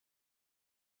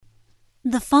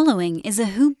The following is a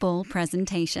Hoop Ball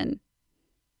presentation.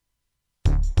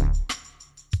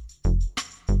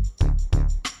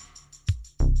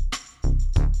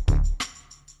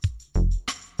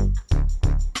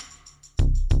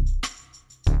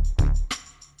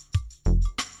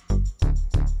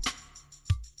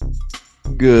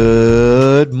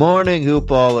 Good morning, Hoop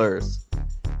Ballers,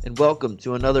 and welcome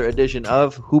to another edition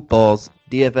of Hoop Balls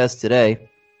DFS Today.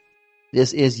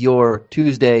 This is your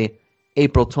Tuesday,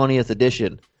 April 20th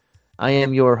edition. I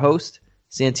am your host,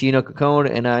 Santino Cacone,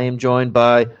 and I am joined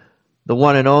by the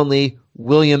one and only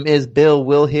William is Bill.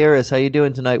 Will Harris. How you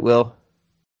doing tonight, Will?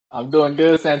 I'm doing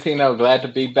good, Santino. Glad to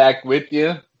be back with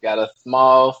you. Got a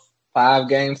small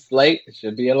 5-game slate. It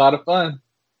should be a lot of fun.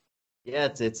 Yeah,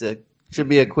 should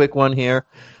be a quick one here.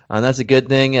 That's a good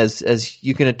thing, as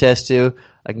you can attest to.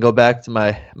 I can go back to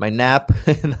my nap.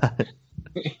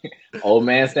 Old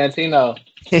man Santino.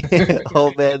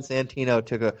 Old man Santino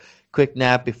took a quick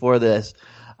nap before this.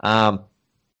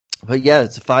 But yeah,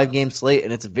 it's a 5-game slate,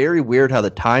 and it's very weird how the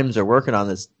times are working on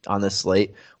this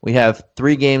slate. We have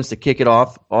 3 games to kick it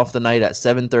off the night at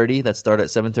 7:30. That start at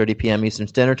 7:30 p.m. Eastern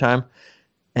Standard Time,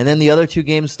 and then the other 2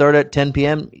 games start at 10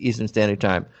 p.m. Eastern Standard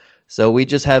Time. So we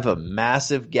just have a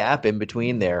massive gap in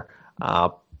between there,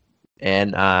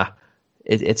 and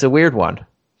it's a weird one.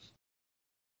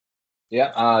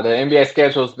 Yeah, the NBA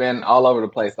schedule's been all over the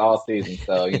place all season,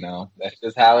 so that's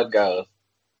just how it goes.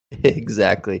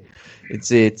 Exactly,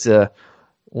 it's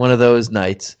one of those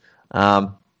nights.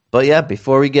 But yeah,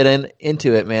 before we get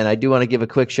into it, man, I do want to give a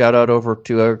quick shout out over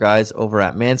to our guys over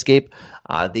at Manscaped,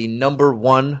 the number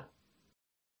one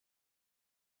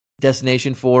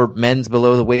destination for men's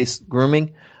below the waist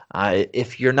grooming.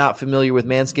 If you're not familiar with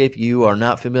Manscaped, you are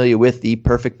not familiar with the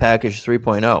Perfect Package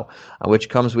 3.0, which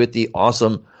comes with the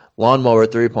awesome Lawnmower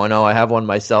 3.0. I have one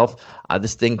myself.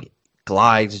 This thing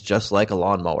glides just like a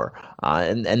lawnmower.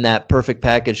 And that Perfect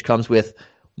Package comes with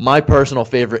my personal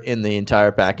favorite in the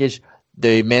entire package,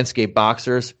 the Manscaped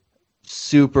Boxers.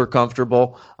 Super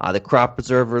comfortable. The Crop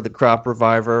Preserver, the Crop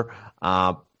Reviver,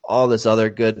 all this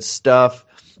other good stuff.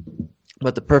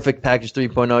 But the Perfect Package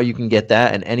 3.0, you can get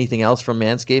that and anything else from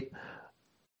Manscaped,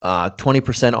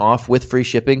 20% off with free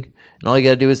shipping. And all you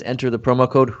got to do is enter the promo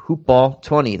code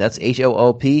HoopBall20. That's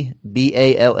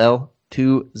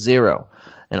HOOPBALL20.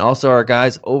 And also our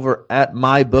guys over at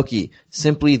MyBookie,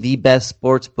 simply the best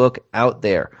sports book out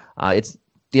there. It's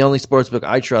the only sports book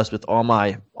I trust with all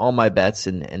my bets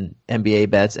and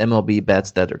NBA bets, MLB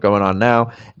bets that are going on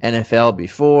now, NFL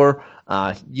before,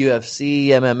 UFC,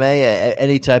 MMA,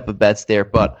 any type of bets there.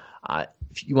 But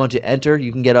if you want to enter,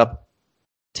 you can get up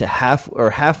to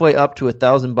halfway up to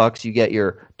 $1,000. You get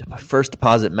your first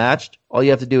deposit matched. All you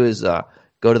have to do is go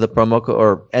to the promo code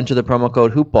or enter the promo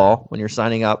code HoopBall when you're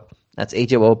signing up. That's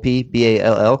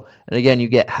HOOPBALL. And again, you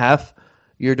get half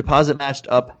your deposit matched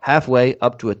up halfway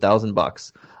up to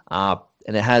 $1,000.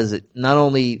 And it has not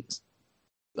only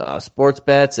sports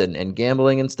bets and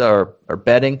gambling and stuff or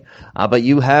betting, but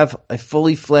you have a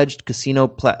fully fledged casino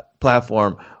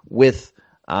platform with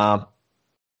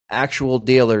actual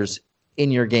dealers in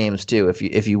your games too,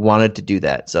 if you wanted to do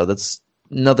that. So that's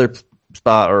another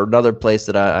spot or another place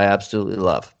that I absolutely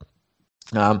love.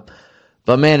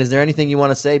 But man, is there anything you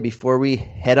want to say before we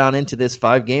head on into this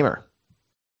 5-gamer?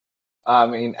 I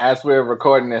mean, as we're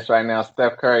recording this right now,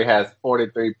 Steph Curry has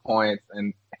 43 points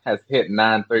and has hit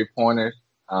 9 3-pointers.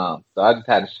 So I just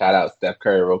had to shout out Steph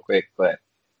Curry real quick, but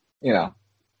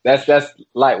that's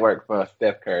light work for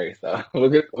Steph Curry. So we'll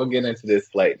get into this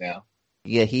slate now.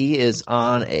 Yeah, he is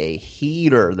on a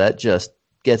heater that just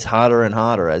gets hotter and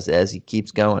hotter as he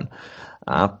keeps going.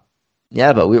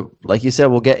 Yeah, but like you said,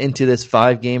 we'll get into this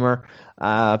 5-gamer.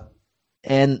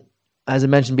 And as I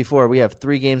mentioned before, we have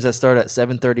 3 games that start at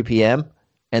 7:30 p.m.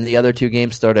 and the other 2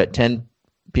 games start at 10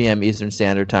 p.m. Eastern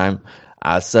Standard Time.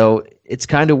 So it's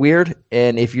kind of weird.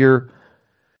 And if you're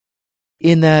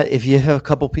in that, if you have a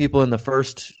couple people in the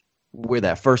where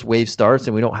that first wave starts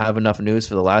and we don't have enough news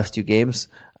for the last 2 games,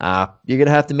 you're going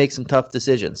to have to make some tough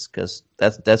decisions because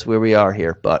that's where we are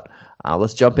here. But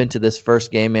let's jump into this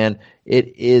first game, man.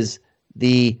 It is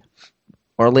the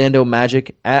Orlando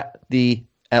Magic at the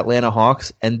Atlanta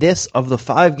Hawks. And this, of the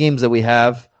 5 games that we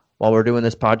have while we're doing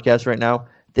this podcast right now,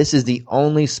 this is the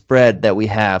only spread that we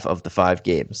have of the 5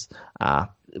 games.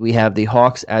 We have the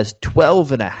Hawks as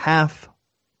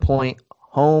 12.5-point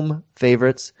home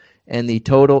favorites, and the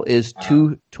total is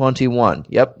 221.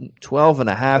 Yep,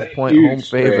 12.5-point home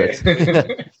favorites.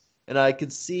 And I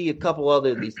could see a couple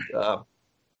other these,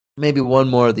 maybe one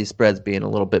more of these spreads being a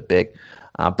little bit big.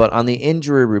 But on the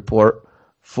injury report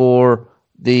for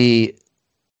the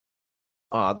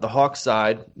the Hawks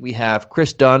side, we have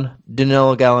Chris Dunn,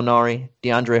 Danilo Gallinari,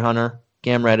 DeAndre Hunter,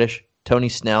 Cam Reddish, Tony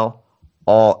Snell,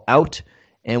 all out.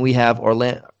 And we have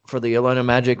for the Orlando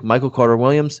Magic, Michael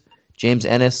Carter-Williams, James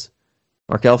Ennis,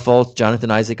 Markelle Fultz,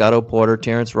 Jonathan Isaac, Otto Porter,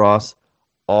 Terrence Ross,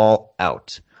 all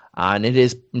out. And it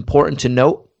is important to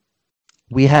note,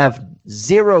 we have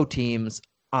 0 teams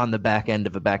on the back end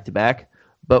of a back-to-back,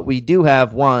 but we do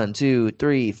have 1, 2,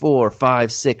 3, 4,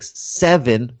 5, 6,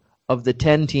 7 of the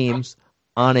 10 teams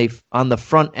on the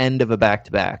front end of a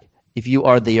back-to-back. If you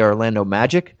are the Orlando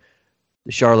Magic,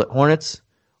 the Charlotte Hornets,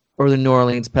 or the New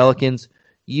Orleans Pelicans,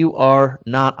 you are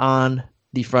not on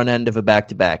the front end of a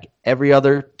back-to-back. Every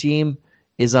other team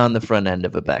is on the front end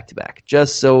of a back-to-back,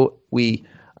 just so we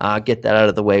get that out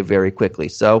of the way very quickly.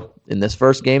 So in this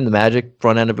first game, the Magic,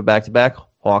 front end of a back-to-back,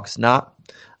 Hawks not.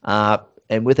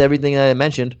 And with everything that I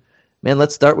mentioned, man,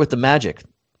 let's start with the Magic.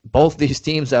 Both these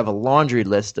teams have a laundry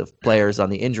list of players on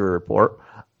the injury report,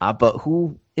 but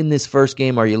who in this first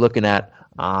game are you looking at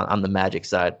on the Magic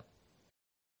side?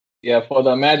 Yeah, for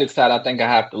the Magic side, I think I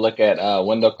have to look at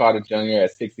Wendell Carter Jr.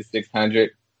 at 6,600.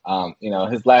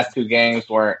 His last 2 games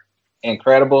weren't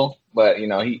incredible, but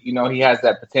he has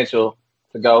that potential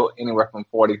to go anywhere from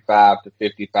 45 to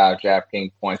 55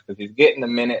 DraftKings points because he's getting the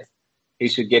minutes. He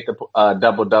should get the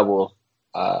double-double.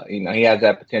 He has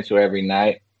that potential every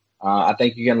night. I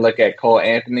think you can look at Cole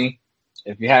Anthony.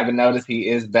 If you haven't noticed, he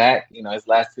is back. His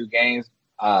last 2 games,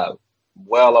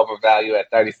 well overvalued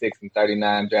at 36 and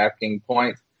 39 DraftKings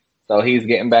points. So he's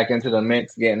getting back into the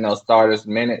mix, getting those starters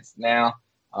minutes now.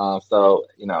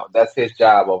 That's his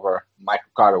job over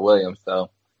Michael Carter-Williams. So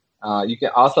you can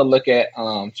also look at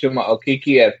Chuma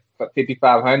Okeke at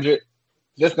 5,500.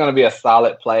 Just going to be a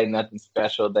solid play, nothing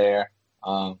special there.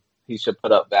 He should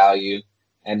put up value.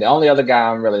 And the only other guy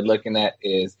I'm really looking at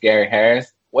is Gary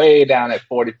Harris, way down at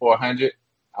 4,400.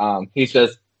 He's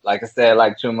just, like I said,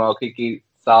 like Chuma Okeke,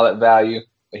 solid value,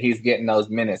 but he's getting those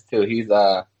minutes too. He's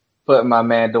putting my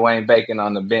man Dwayne Bacon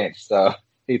on the bench, so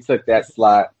he took that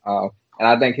slot. And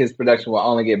I think his production will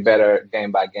only get better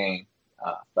game by game.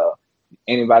 So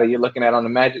anybody you're looking at on the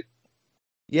Magic?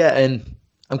 Yeah, and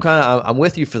I'm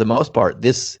with you for the most part.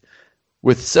 This,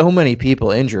 with so many people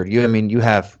injured, you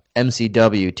have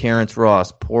MCW, Terrence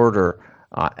Ross, Porter,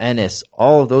 Ennis,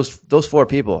 all of those 4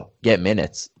 people get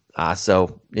minutes.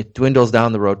 So it dwindles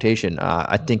down the rotation.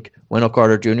 I think Wendell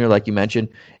Carter Jr., like you mentioned,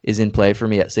 is in play for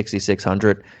me at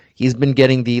 6,600. He's been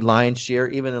getting the lion's share,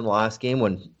 even in the last game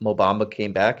when Mo Bamba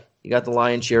came back. He got the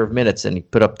lion's share of minutes, and he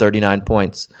put up 39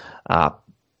 points.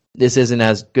 This isn't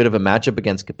as good of a matchup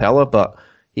against Capella, but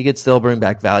he could still bring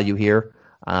back value here.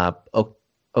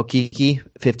 Okeke,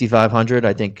 5,500.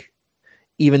 I think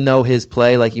even though his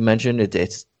play, like you mentioned,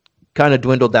 it's kind of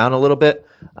dwindled down a little bit,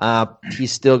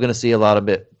 he's still going to see a lot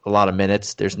of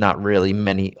minutes. There's not really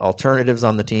many alternatives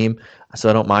on the team, so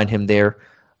I don't mind him there.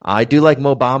 I do like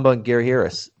Mo Bamba and Gary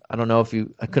Harris. I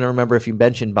couldn't remember if you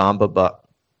mentioned Bamba, but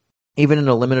even in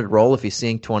a limited role, if he's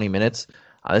seeing 20 minutes,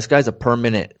 this guy's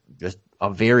just a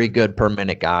very good per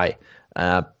minute guy.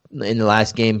 In the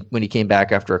last game, when he came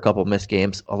back after a couple missed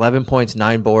games, 11 points,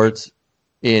 9 boards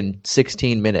in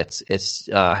 16 minutes.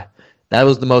 That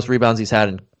was the most rebounds he's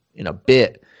had in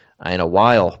a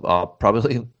while,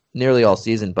 probably nearly all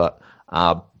season, but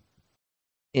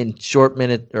in short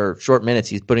minutes,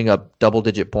 he's putting up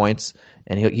double-digit points,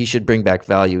 and he should bring back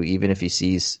value even if he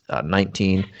sees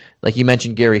 19. Like you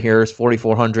mentioned, Gary Harris,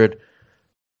 4,400.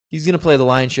 He's going to play the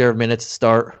lion's share of minutes to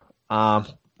start.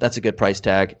 That's a good price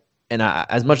tag. And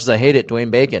as much as I hate it,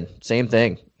 Dwayne Bacon, same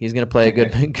thing. He's going to play a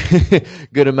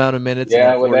good amount of minutes.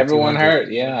 Yeah, with everyone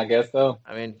hurt. Yeah, I guess so.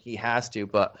 He has to,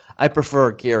 but I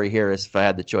prefer Gary Harris if I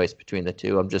had the choice between the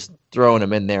two. I'm just throwing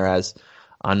him in there as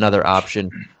another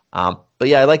option. But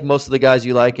yeah, I like most of the guys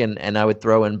you like, and I would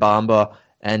throw in Bamba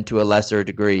and to a lesser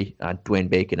degree Dwayne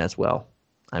Bacon as well.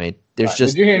 There's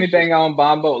just. Did you hear anything on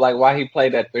Bamba? Like why he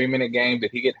played that 3-minute game?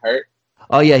 Did he get hurt?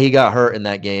 Oh yeah, he got hurt in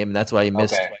that game. That's why he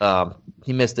missed. Okay.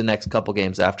 He missed the next couple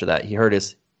games after that. He hurt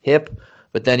his hip,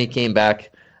 but then he came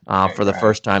back for the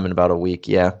first time in about a week.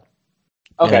 Yeah.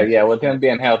 Okay. Yeah. With him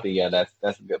being healthy, yeah,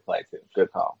 that's a good play too.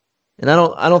 Good call. And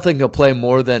I don't think he'll play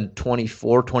more than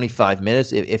 24, 25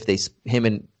 minutes if him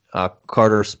and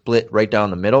Carter split right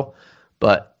down the middle.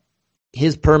 But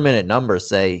his per minute numbers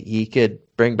say he could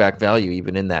bring back value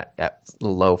even in that at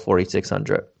low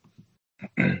 4,600.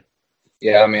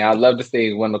 Yeah, I'd love to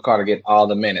see Wendell Carter get all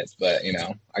the minutes, but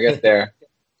I guess they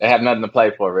have nothing to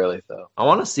play for really. So I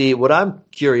want to see what I'm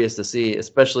curious to see,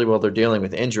 especially while they're dealing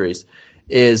with injuries,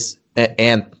 is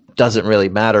and doesn't really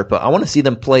matter, but I want to see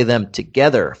them play them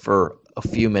together for a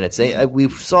few minutes. We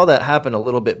saw that happen a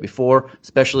little bit before,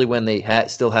 especially when they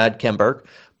still had Khem Burke,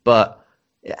 but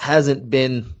It hasn't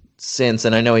been since,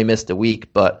 and I know he missed a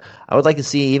week, but I would like to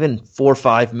see even 4 or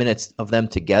 5 minutes of them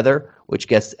together, which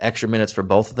gets extra minutes for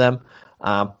both of them.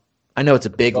 I know it's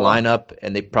a big lineup,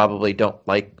 and they probably don't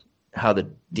like how the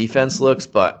defense looks,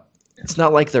 but it's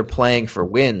not like they're playing for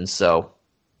wins, so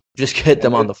just get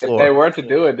them on the floor. If they were to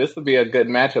do it, this would be a good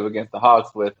matchup against the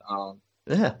Hawks with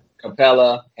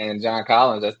Capella and John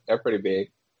Collins. They're pretty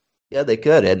big. Yeah, they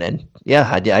could, and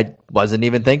I wasn't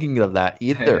even thinking of that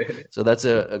either. So that's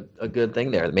a good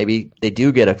thing there. Maybe they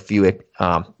do get a few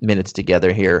minutes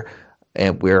together here,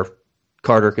 and where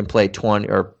Carter can play 20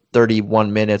 or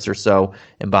 31 minutes or so,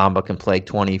 and Bamba can play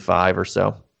 25 or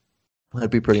so. That'd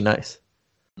be pretty nice.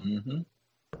 Mm-hmm.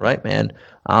 Right, man.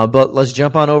 But let's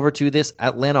jump on over to this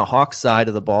Atlanta Hawks side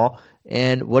of the ball.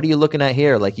 And what are you looking at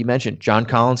here? Like you mentioned, John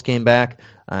Collins came back.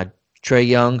 Trae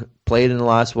Young played in the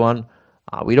last one.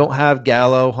 We don't have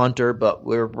Gallo, Hunter, but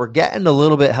we're getting a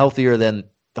little bit healthier than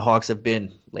the Hawks have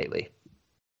been lately.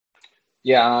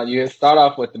 Yeah, you start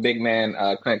off with the big man,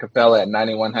 Clint Capella at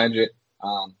 9,100.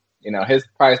 His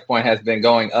price point has been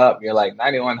going up. You're like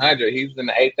 9,100. He's in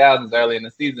the 8,000s early in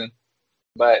the season,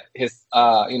 but his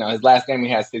last game he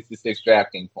had 66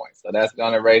 DraftKings points, so that's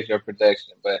going to raise your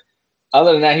projection. But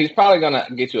other than that, he's probably going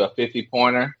to get you a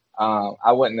 50-pointer.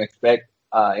 I wouldn't expect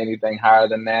anything higher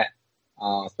than that.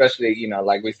 Especially,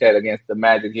 like we said, against the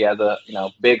Magic, he has a,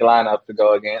 big lineup to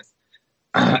go against.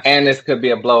 And this could be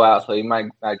a blowout, so he might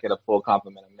not get a full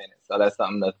complement of minutes. So that's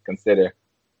something to consider.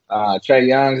 Trae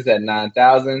Young is at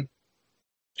 9,000.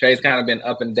 Trae's kind of been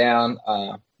up and down,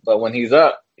 but when he's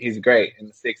up, he's great in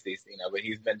the 60s, but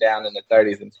he's been down in the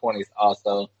 30s and 20s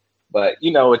also. But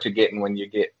you know what you're getting when you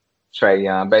get Trae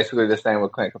Young. Basically the same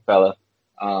with Clint Capella.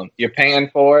 You're paying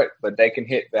for it, but they can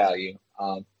hit value.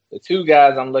 The two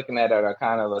guys I'm looking at that are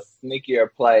kind of a sneakier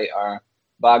play are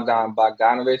Bogdan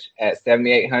Bogdanovic at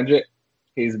 7,800.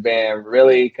 He's been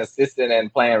really consistent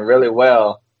and playing really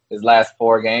well his last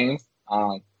 4 games.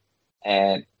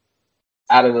 And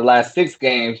out of the last 6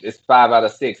 games, it's 5 out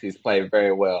of 6 he's played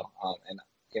very well.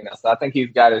 So I think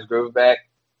he's got his groove back.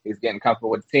 He's getting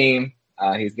comfortable with the team.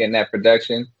 He's getting that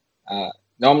production.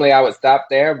 Normally I would stop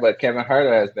there, but Kevin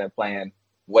Huerter has been playing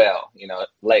well,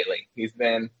 lately. He's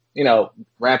been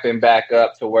ramping back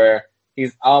up to where he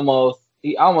almost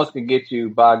can get you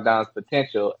Bogdan's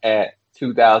potential at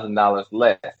 $2,000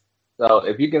 less. So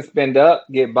if you can spend up,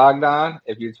 get Bogdan.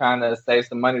 If you're trying to save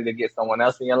some money to get someone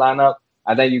else in your lineup,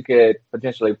 I think you could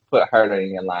potentially put Huerter in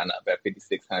your lineup at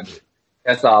 5,600.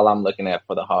 That's all I'm looking at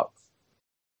for the Hawks.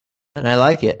 And I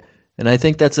like it. And I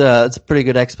think that's a pretty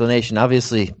good explanation.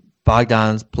 Obviously,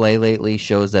 Bogdan's play lately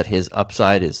shows that his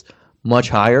upside is much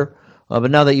higher. But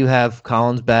now that you have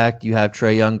Collins back, you have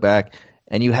Trae Young back,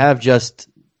 and you have just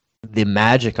the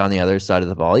Magic on the other side of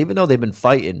the ball, even though they've been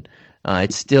fighting,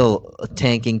 it's still a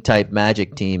tanking type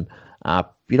Magic team.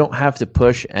 You don't have to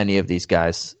push any of these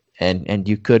guys, and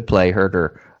you could play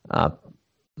Huerter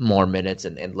more minutes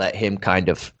and let him kind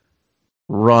of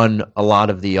run a lot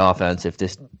of the offense if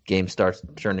this game starts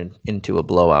turning into a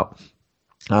blowout.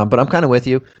 But I'm kind of with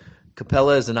you.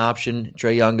 Capella is an option.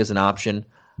 Trae Young is an option.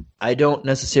 I don't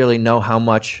necessarily know how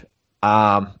much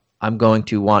I'm going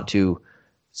to want to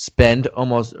spend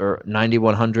almost or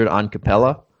 9,100 on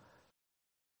Capella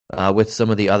with some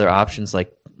of the other options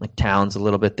like Towns a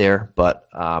little bit there, but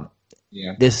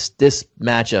this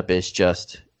matchup is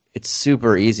it's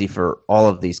super easy for all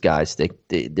of these guys.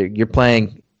 You're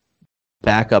playing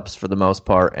backups for the most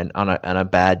part and on a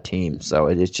bad team, so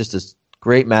it's just a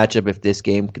great matchup. If this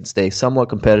game can stay somewhat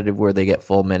competitive where they get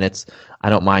full minutes, I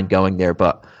don't mind going there,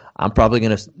 but I'm probably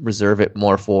going to reserve it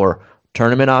more for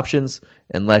tournament options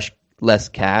and less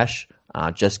cash,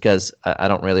 just because I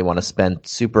don't really want to spend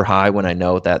super high when I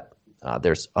know that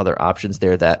there's other options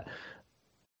there that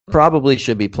probably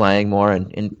should be playing more.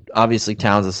 And obviously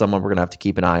Towns is someone we're going to have to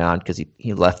keep an eye on because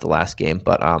he left the last game.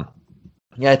 But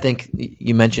I think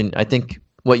you mentioned, I think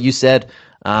what you said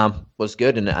was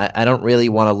good, and I don't really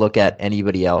want to look at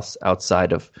anybody else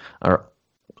outside of or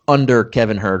under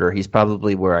Kevin Huerter. He's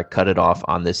probably where I cut it off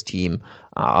on this team,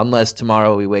 unless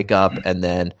tomorrow we wake up and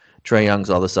then Trae Young's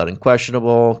all of a sudden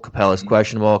questionable, Capella's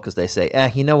questionable because they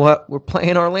say, you know what, we're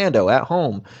playing Orlando at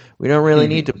home. We don't really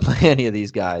need to play any of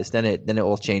these guys. Then it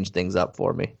will change things up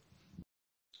for me.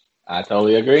 I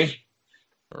totally agree.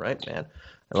 All right, man.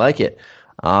 I like it.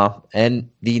 And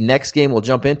the next game we'll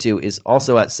jump into is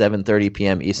also at 7:30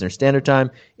 p.m. Eastern Standard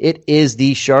Time. It is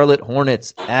the Charlotte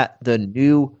Hornets at the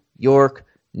New York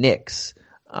Knicks.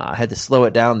 I had to slow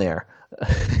it down there.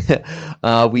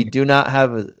 We do not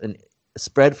have a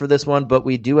spread for this one, but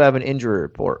we do have an injury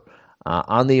report.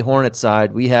 On the Hornets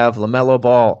side, we have LaMelo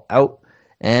Ball out,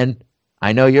 and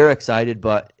I know you're excited,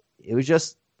 but it was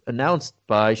just announced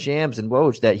by Shams and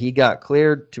Woj that he got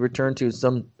cleared to return to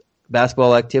some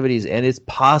basketball activities, and it's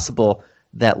possible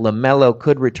that LaMelo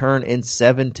could return in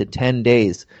 7 to 10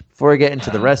 days. Before I get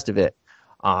into the rest of it,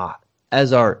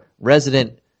 as our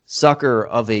resident sucker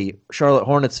of a Charlotte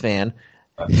Hornets fan,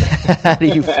 how do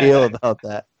you feel about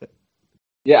that?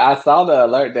 Yeah, I saw the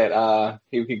alert that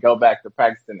he could go back to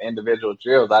practicing individual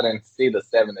drills. I didn't see the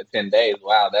 7 to 10 days.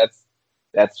 Wow,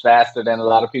 that's faster than a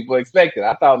lot of people expected.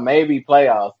 I thought maybe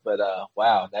playoffs, but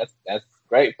wow, that's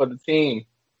great for the team.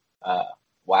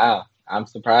 Wow, I'm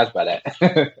surprised by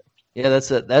that. Yeah, that's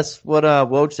what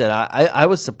Woj said. I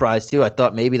was surprised too. I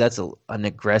thought maybe that's an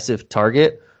aggressive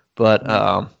target,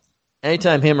 but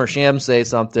anytime him or Shams say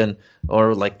something,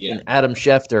 or like an Adam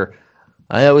Schefter,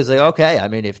 I always like, okay. I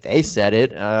mean, if they said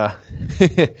it,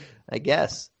 I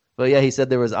guess. But yeah, he said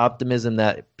there was optimism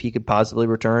that he could possibly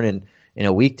return in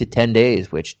a week to 10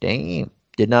 days, which dang,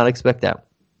 did not expect that.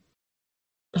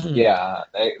 Yeah,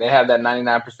 they have that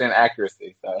 99%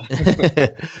 accuracy. So.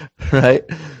 Right.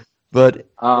 But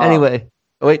anyway,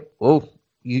 wait, whoa,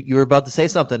 you were about to say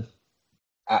something.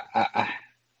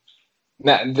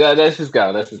 Let's just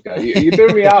go. Let's just go. You threw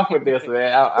me off with this,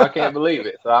 man. I can't believe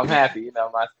it. So I'm happy. You know,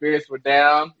 my spirits were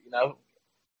down. You know,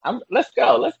 let's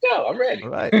go. Let's go. I'm ready. All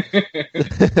right.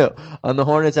 On the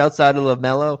Hornets, outside of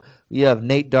LaMelo, we have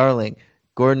Nate Darling,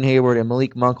 Gordon Hayward, and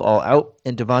Malik Monk all out,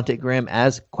 and Devontae Graham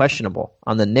as questionable.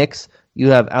 On the Knicks,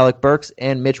 you have Alec Burks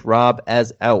and Mitch Robb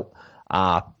as out.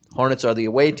 Hornets are the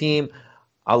away team.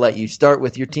 I'll let you start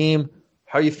with your team.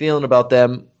 How are you feeling about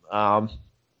them?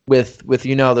 With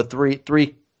the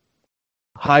three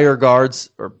higher guards,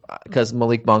 or because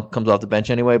Malik Monk comes off the bench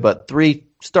anyway, but 3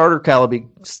 starter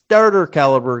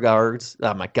caliber guards.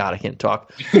 Oh my God, I can't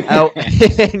talk. Out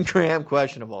and Graham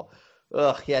questionable.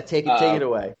 Ugh, yeah, take it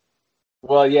away.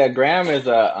 Well, yeah, Graham is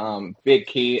a big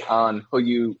key on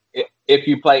if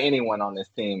you play anyone on this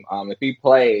team. If he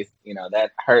plays,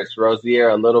 that hurts Rozier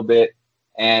a little bit,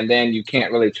 and then you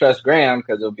can't really trust Graham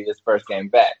because it'll be his first game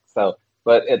back. So,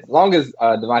 but as long as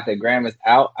Devontae Graham is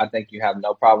out, I think you have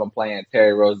no problem playing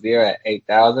Terry Rozier at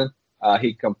 8,000.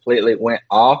 He completely went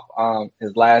off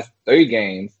his last 3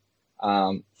 games.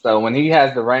 So when he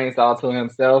has the reins all to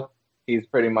himself, he's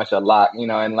pretty much a lock.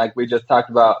 And like we just talked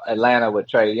about Atlanta with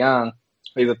Trae Young,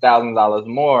 he's $1,000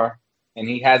 more, and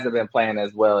he hasn't been playing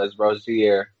as well as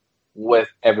Rozier with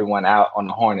everyone out on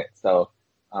the Hornets. So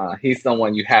he's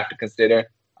someone you have to consider.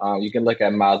 You can look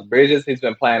at Miles Bridges. He's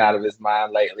been playing out of his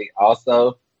mind lately.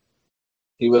 Also,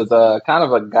 he was kind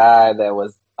of a guy that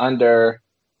was under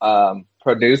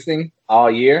producing all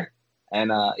year.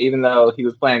 And even though he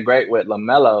was playing great with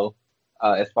LaMelo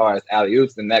as far as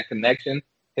alley-oops and that connection,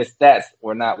 his stats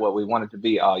were not what we wanted to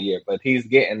be all year. But he's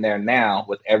getting there now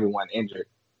with everyone injured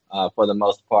for the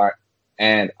most part.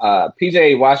 And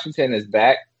P.J. Washington is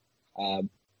back.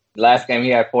 Last game he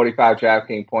had 45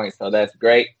 DraftKings points, so that's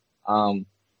great.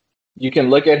 You can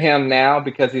look at him now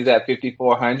because he's at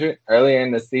 5,400. Earlier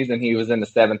in the season, he was in the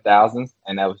 7,000s,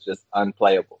 and that was just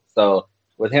unplayable. So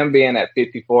with him being at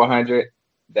 5,400,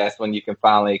 that's when you can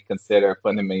finally consider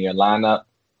putting him in your lineup.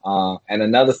 And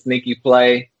another sneaky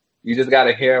play, you just got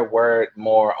to hear a word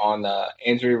more on the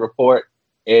injury report,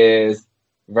 is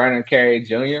Vernon Carey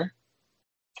Jr.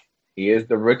 He is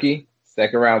the rookie,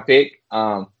 2nd-round pick.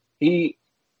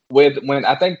 When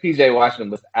I think P.J. Washington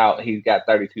was out, he's got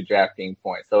 32 DraftKings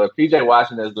points. So if P.J.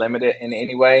 Washington is limited in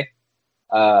any way,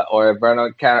 or if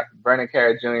Vernon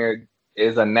Carey Jr.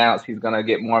 is announced he's going to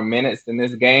get more minutes in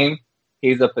this game,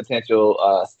 he's a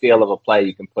potential steal of a play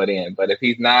you can put in. But if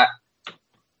he's not,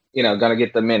 going to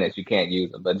get the minutes, you can't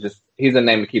use him. But just he's a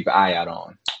name to keep an eye out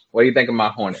on. What do you think of my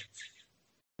Hornets?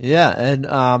 Yeah,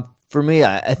 and for me,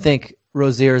 I think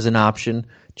Rozier is an option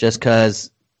just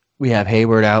because we have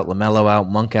Hayward out, LaMelo out,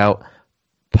 Monk out,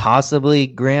 possibly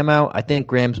Graham out. I think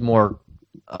Graham's more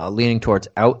leaning towards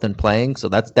out than playing, so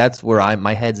that's where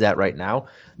my head's at right now,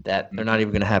 that they're not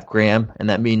even going to have Graham,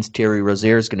 and that means Terry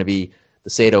Rozier is going to be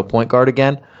the Sato point guard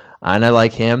again, and I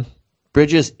like him.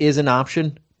 Bridges is an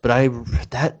option, but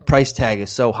that price tag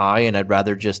is so high, and I'd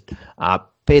rather just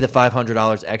pay the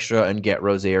 $500 extra and get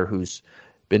Rozier, who's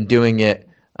been doing it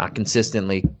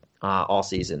consistently all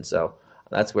season. So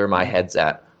that's where my head's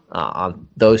at on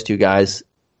those 2 guys.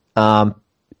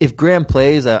 If Graham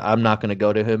plays, I'm not going to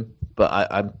go to him, but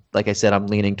I'm like I said, I'm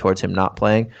leaning towards him not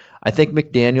playing. I think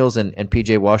McDaniels and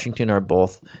P.J. Washington are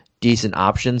both decent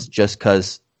options just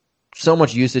because so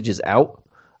much usage is out.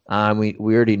 We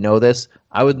already know this.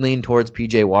 I would lean towards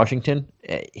P.J. Washington.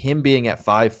 Him being at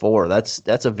 5'4",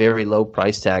 that's a very low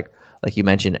price tag, like you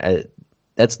mentioned.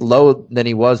 That's lower than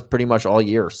he was pretty much all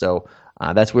year. So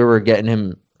that's where we're getting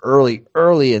him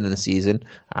early in the season,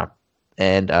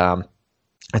 and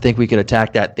I think we could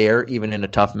attack that there, even in a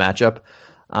tough matchup.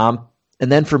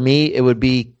 And then for me, it would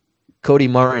be Cody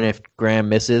Martin if Graham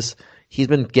misses. He's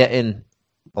been getting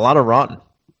a lot of run.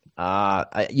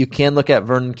 You can look at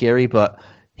Vernon Carey, but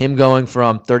him going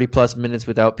from 30-plus minutes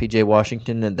without P.J.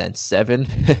 Washington and then 7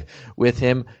 with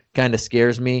him kind of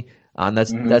scares me.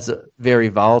 That's very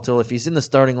volatile. If he's in the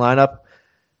starting lineup,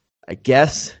 I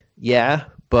guess, yeah,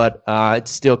 but it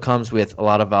still comes with a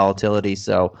lot of volatility.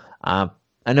 So I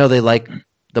know they like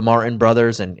the Martin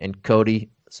brothers and Cody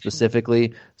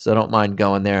specifically, so I don't mind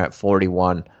going there at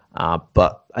 41.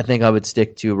 But I think I would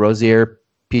stick to Rozier,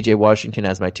 P.J. Washington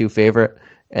as my 2 favorite,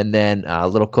 and then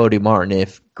little Cody Martin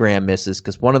if Graham misses,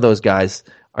 because one of those guys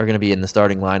are going to be in the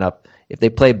starting lineup. If they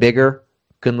play bigger,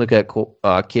 couldn't look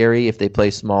at Carey. If they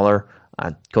play smaller,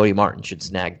 Cody Martin should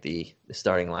snag the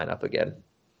starting lineup again.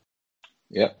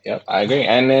 Yep, I agree.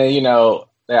 And then,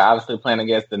 they're obviously playing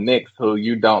against the Knicks, who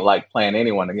you don't like playing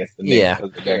anyone against the Knicks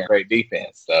because of their great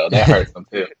defense. So that hurts them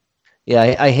too.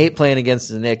 Yeah, I hate playing against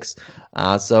the Knicks,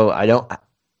 so I don't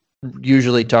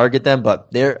usually target them.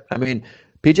 But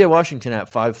P.J. Washington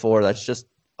at 5'4", that's just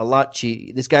a lot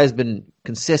cheap. This guy's been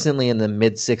consistently in the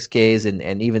mid 6Ks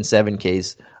and even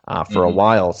 7Ks for a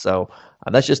while. So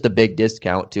that's just a big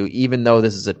discount too, even though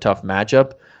this is a tough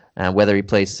matchup, whether he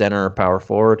plays center or power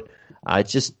forward.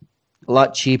 It's just a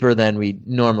lot cheaper than we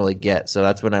normally get. So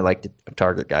that's when I like to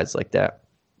target guys like that.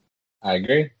 I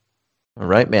agree. All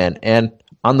right, man. And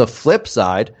on the flip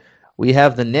side, we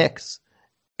have the Knicks,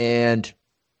 and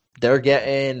they're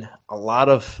getting a lot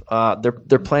of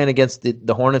they're playing against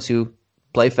the Hornets, who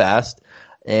play fast,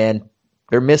 and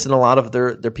they're missing a lot of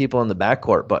their people in the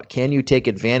backcourt. But can you take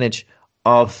advantage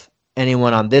of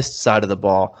anyone on this side of the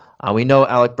ball? We know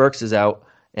Alec Burks is out,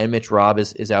 and Mitch Robb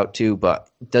is out too. But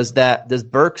does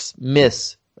Burks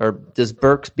miss, or does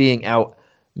Burks being out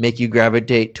make you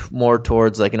gravitate more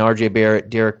towards like an RJ Barrett,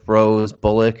 Derrick Rose,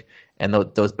 Bullock, and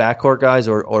those backcourt guys,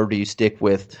 or do you stick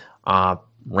with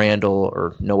Randall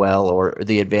or Noel, or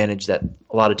the advantage that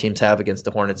a lot of teams have against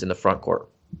the Hornets in the front court?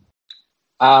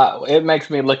 It makes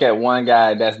me look at one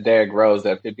guy, that's Derrick Rose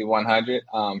at 5,100.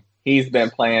 He's been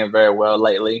playing very well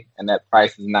lately, and that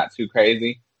price is not too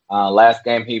crazy. Last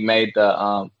game he made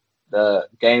the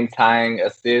game tying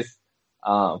assist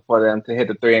for them to hit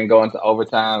the 3 and go into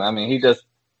overtime. I mean, he has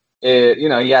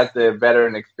the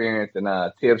veteran experience, and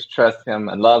Tibbs trusts him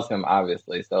and loves him,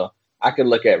 obviously. So I could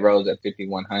look at Rose at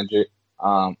 5,100.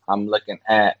 I'm looking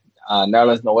at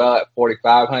Nerlens Noel at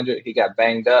 4,500. He got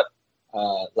banged up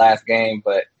last game,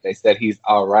 but they said he's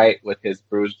all right with his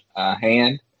bruised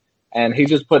hand. And he's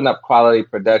just putting up quality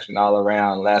production all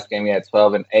around. Last game he had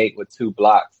 12 and 8 with 2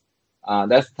 blocks.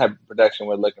 That's the type of production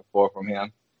we're looking for from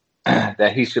him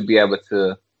that he should be able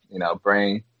to,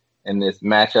 bring in this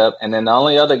matchup. And then the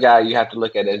only other guy you have to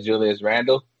look at is Julius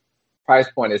Randle. Price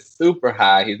point is super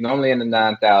high. He's normally in the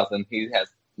 9,000. He has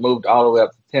moved all the way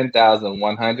up to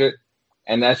 10,100.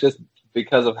 And that's just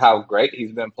because of how great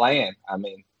he's been playing.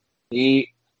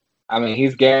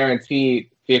 He's guaranteed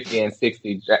 50 and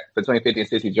 60, between 50 and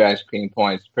 60 DraftKings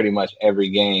points pretty much every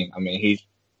game.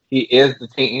 He is the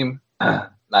team.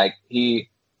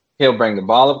 He'll bring the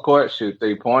ball up court, shoot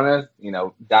 3-pointers,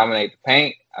 dominate the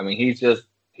paint.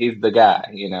 He's the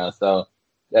guy, so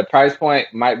that price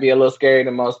point might be a little scary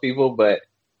to most people, but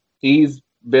he's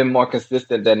been more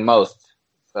consistent than most.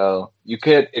 So you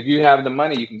could, if you have the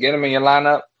money, you can get him in your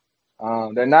lineup.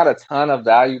 There are not a ton of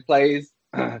value plays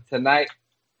tonight,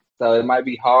 so it might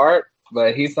be hard,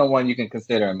 but he's someone you can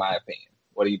consider, in my opinion.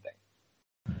 What do you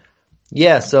think?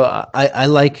 Yeah, so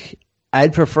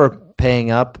I'd prefer paying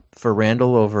up for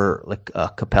Randall over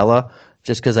Capella,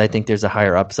 just because I think there's a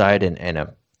higher upside and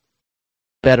a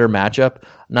better matchup.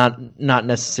 Not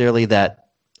necessarily that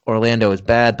Orlando is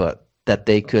bad, but that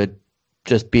they could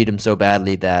just beat him so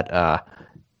badly that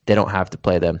they don't have to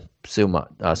play them so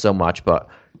much. But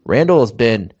Randall has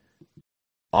been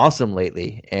awesome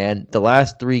lately, and the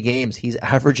last 3 games he's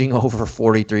averaging over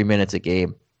 43 minutes a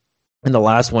game. In the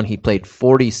last one, he played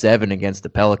 47 against the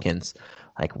Pelicans.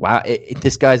 Wow,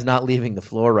 this guy's not leaving the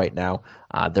floor right now.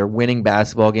 They're winning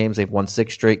basketball games. They've won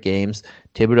 6 straight games.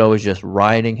 Thibodeau is just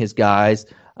riding his guys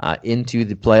into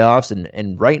the playoffs,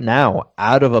 and right now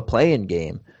out of a play-in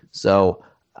game. So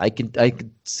I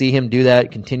could see him do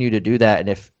that, continue to do that. And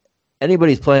if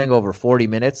anybody's playing over 40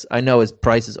 minutes, I know his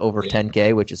price is over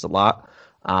 10K, which is a lot.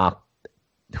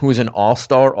 Who's an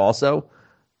all-star also.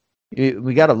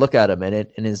 We got to look at him, and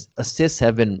his assists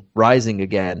have been rising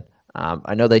again.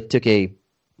 I know they took a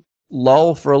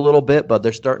lull for a little bit, but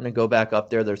they're starting to go back up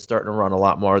there. They're starting to run a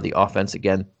lot more of the offense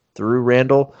again through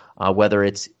Randall, whether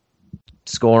it's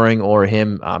scoring or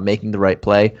him making the right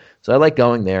play. So I like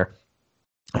going there.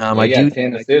 He got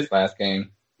 10 assists last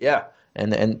game. Yeah,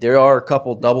 and there are a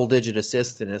couple double-digit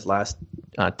assists in his last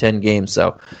 10 games,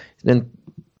 so he's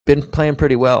been playing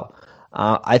pretty well.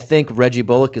 I think Reggie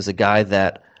Bullock is a guy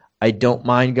that I don't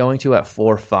mind going to at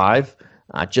 4-5,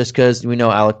 just because we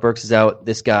know Alec Burks is out.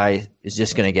 This guy is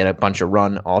just going to get a bunch of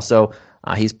run also.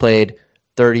 He's played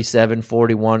 37,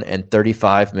 41, and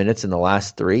 35 minutes in the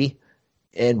last 3,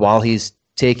 and while he's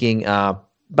taking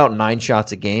about 9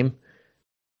 shots a game,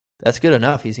 that's good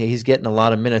enough. He's getting a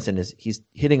lot of minutes, and he's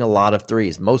hitting a lot of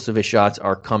threes. Most of his shots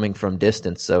are coming from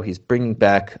distance, so he's bringing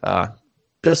back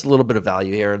just a little bit of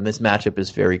value here, and this matchup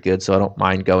is very good, so I don't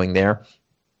mind going there.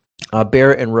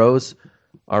 Barrett and Rose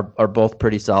are both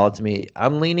pretty solid to me.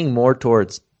 I'm leaning more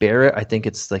towards Barrett. I think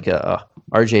it's like a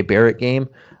RJ Barrett game,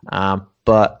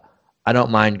 but I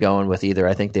don't mind going with either.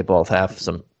 I think they both have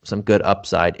some good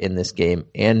upside in this game.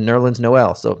 And Nerlens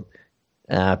Noel, so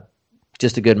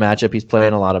just a good matchup. He's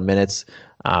playing a lot of minutes.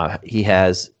 He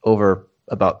has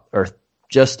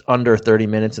just under 30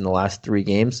 minutes in the last 3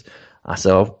 games.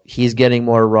 So he's getting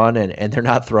more run, and they're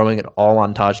not throwing it all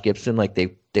on Taj Gibson like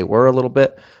they were a little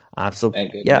bit.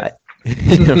 Yeah,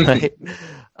 right.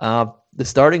 The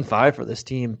starting 5 for this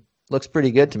team looks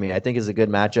pretty good to me. I think is a good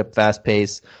matchup, fast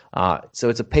pace. So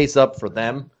it's a pace up for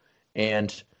them,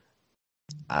 and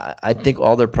I think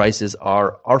all their prices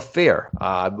are fair.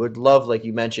 I would love, like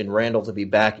you mentioned, Randall to be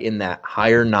back in that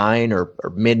higher 9 or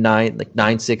mid 9, like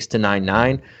 9.6 to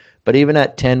 9.9. But even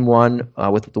at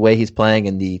 10-1, with the way he's playing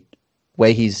and the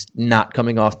way he's not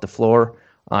coming off the floor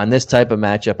on this type of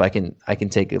matchup, I can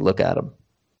take a look at him.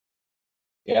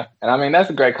 Yeah, and I mean that's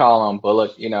a great call on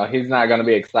Bullock. You know, he's not going to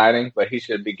be exciting, but he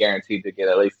should be guaranteed to get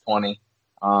at least 20.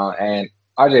 And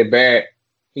RJ Barrett,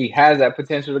 he has that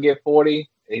potential to get 40,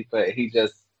 but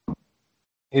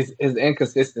his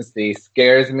inconsistency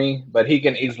scares me. But he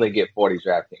can easily get 40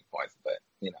 DraftKings points. But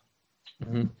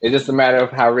it's just a matter of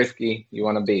how risky you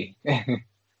want to be.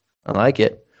 I like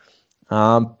it.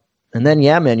 And then,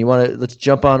 yeah, man, let's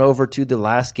jump on over to the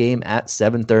last game at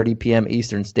 7:30 p.m.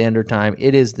 Eastern Standard Time.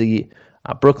 It is the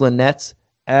Brooklyn Nets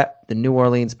at the New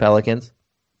Orleans Pelicans.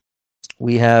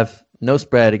 We have no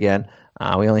spread again.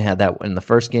 We only had that in the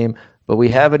first game, but we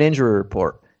have an injury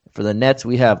report. For the Nets,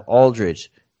 we have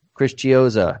Aldridge, Chris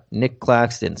Chiozza, Nick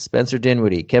Claxton, Spencer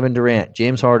Dinwiddie, Kevin Durant,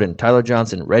 James Harden, Tyler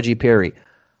Johnson, Reggie Perry,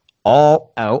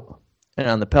 all out. And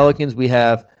on the Pelicans, we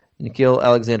have Nickeil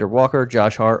Alexander-Walker,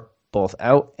 Josh Hart, both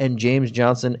out, and James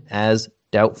Johnson as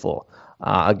doubtful.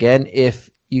 Again,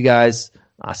 if you guys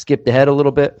skipped ahead a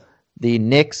little bit, the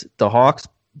Knicks, the Hawks,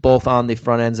 both on the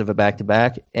front ends of a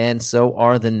back-to-back, and so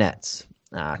are the Nets.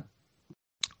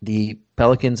 The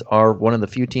Pelicans are one of the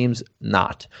few teams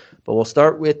not. But we'll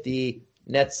start with the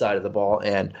Nets side of the ball,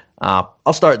 and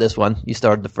I'll start this one. You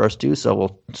started the first 2, so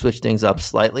we'll switch things up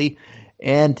slightly.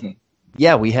 And,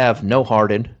 yeah, we have no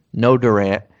Harden, no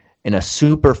Durant, in a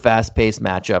super fast-paced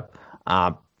matchup.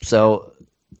 So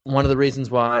one of the reasons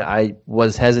why I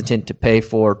was hesitant to pay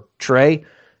for Trey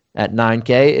at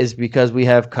 9K is because we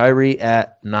have Kyrie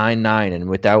at 9.9, and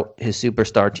without his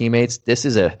superstar teammates, this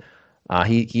is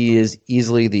he is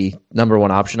easily the number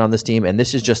 1 option on this team, and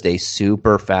this is just a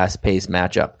super fast-paced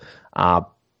matchup.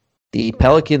 The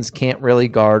Pelicans can't really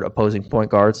guard opposing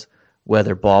point guards,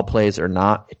 whether ball plays or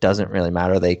not. It doesn't really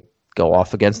matter. They go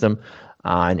off against them,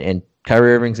 and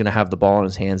Kyrie Irving's going to have the ball in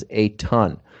his hands a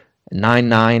ton.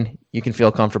 9.9, you can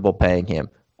feel comfortable paying him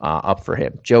up for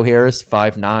him. Joe Harris,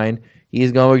 5'9",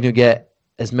 he's going to get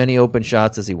as many open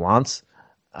shots as he wants.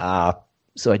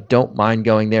 So I don't mind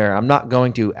going there. I'm not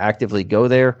going to actively go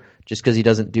there just because he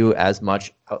doesn't do as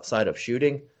much outside of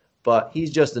shooting, but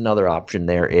he's just another option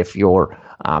there if you're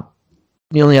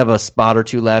you only have a spot or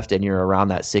 2 left and you're around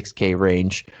that 6K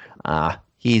range.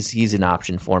 He's an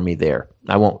option for me there.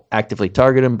 I won't actively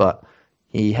target him, but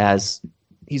he's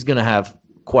going to have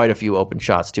quite a few open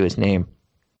shots to his name.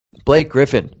 Blake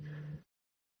Griffin,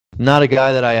 not a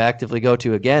guy that I actively go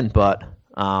to again, but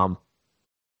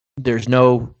there's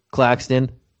no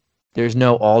Claxton, there's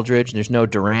no Aldridge, there's no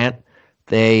Durant.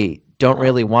 They don't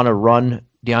really want to run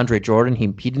DeAndre Jordan.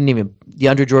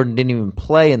 DeAndre Jordan didn't even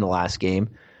play in the last game,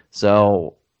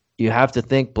 so you have to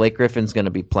think Blake Griffin's going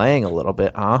to be playing a little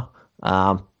bit, huh?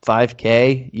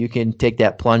 5K, you can take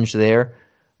that plunge there.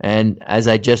 And as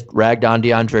I just ragged on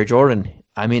DeAndre Jordan,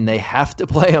 I mean, they have to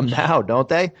play him now, don't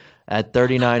they? At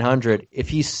 3,900. If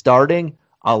he's starting,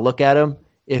 I'll look at him.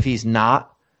 If he's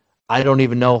not, I don't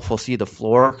even know if we'll see the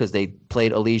floor because they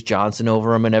played Elijah Johnson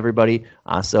over him and everybody.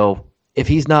 So if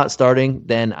he's not starting,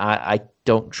 then I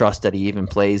don't trust that he even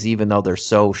plays, even though they're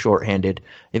so shorthanded.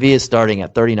 If he is starting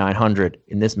at 3,900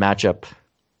 in this matchup,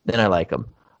 then I like them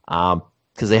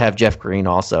because they have Jeff Green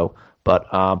also. But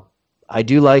I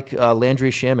do like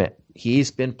Landry Shamet.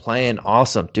 He's been playing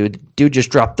awesome, dude. Dude just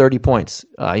dropped 30 points.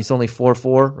 He's only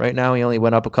 4-4 right now. He only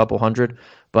went up a couple hundred,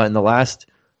 but in the last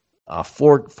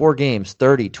four games,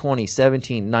 30, 20,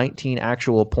 17, 19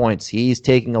 actual points. He's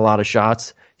taking a lot of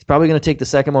shots. He's probably going to take the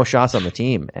second most shots on the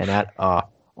team, and at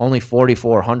only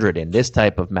 4,400 in this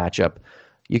type of matchup,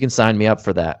 you can sign me up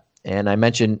for that. And I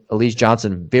mentioned Elise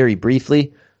Johnson very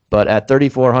briefly, but at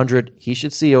 3,400, he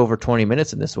should see over 20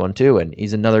 minutes in this one too. And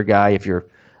he's another guy. If you're,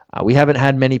 we haven't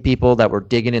had many people that we're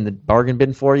digging in the bargain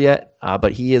bin for yet,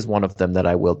 but he is one of them that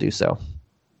I will do so.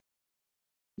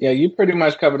 Yeah, you pretty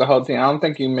much covered the whole team. I don't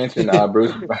think you mentioned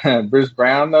Bruce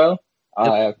Brown though.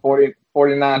 At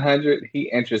 4,900, he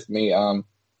interests me.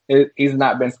 He's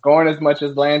not been scoring as much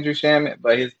as Landry Shamet,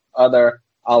 but his other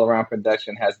all-around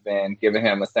production has been giving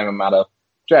him the same amount of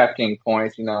DraftKings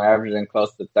points. Averaging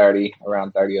close to 30,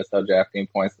 around 30 or so DraftKings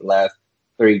points the last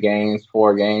 4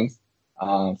 games.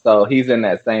 So he's in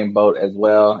that same boat as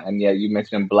well. And yeah, you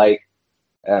mentioned Blake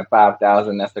at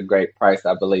 5,000. That's a great price,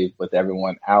 I believe, with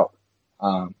everyone out.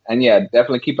 And yeah,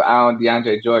 definitely keep an eye on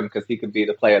DeAndre Jordan because he could be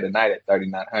the player of the night at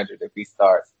 3,900 if he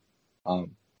starts. So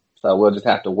we'll just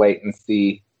have to wait and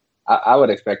see. I would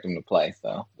expect him to play,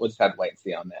 so we'll just have to wait and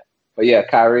see on that. But yeah,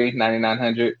 Kyrie,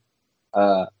 9,900.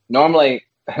 Normally,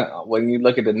 when you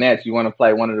look at the Nets, you want to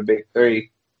play one of the big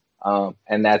three,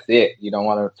 and that's it. You don't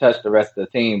want to touch the rest of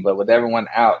the team. But with everyone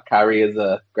out, Kyrie is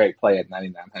a great play at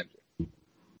 9,900.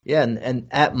 Yeah, and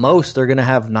at most, they're going to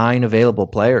have 9 available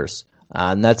players.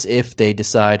 And that's if they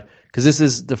decide, because this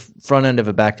is the front end of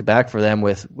a back-to-back for them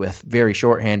with very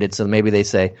shorthanded. So maybe they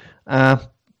say,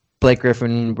 Blake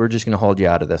Griffin, we're just going to hold you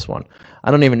out of this one. I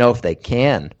don't even know if they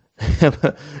can, if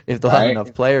they'll have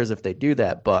enough players if they do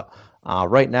that. But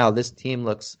right now, this team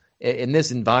looks, in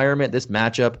this environment, this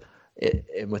matchup,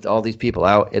 with all these people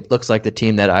out, it looks like the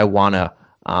team that I want to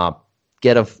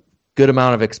get a good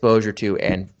amount of exposure to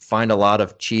and find a lot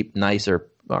of cheap, nicer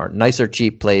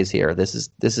cheap plays here. This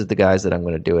is the guys that I'm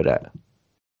going to do it at.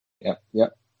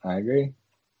 Yep, I agree.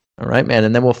 All right, man,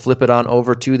 and then we'll flip it on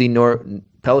over to the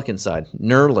Pelican side,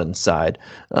 Nerlens side,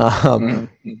 and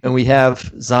we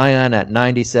have Zion at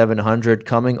 9,700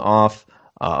 coming off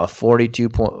a 42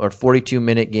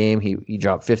 minute game. He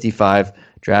dropped 55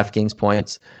 DraftKings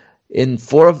points in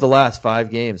 4 of the last 5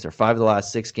 games, or 5 of the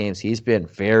last 6 games. He's been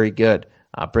very good,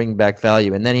 bringing back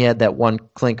value, and then he had that one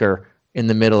clinker in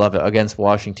the middle of it against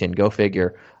Washington. Go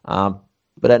figure.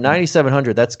 But at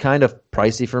 9,700, that's kind of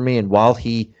pricey for me. And while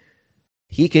he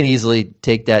can easily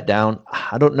take that down,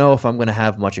 I don't know if I'm going to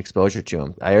have much exposure to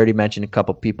him. I already mentioned a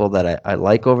couple people that I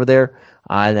like over there.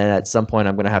 And then at some point,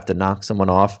 I'm going to have to knock someone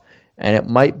off. And it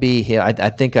might be, I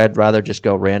think I'd rather just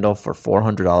go Randall for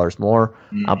 $400 more.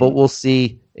 But we'll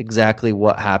see exactly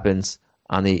what happens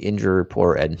on the injury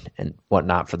report and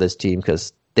whatnot for this team,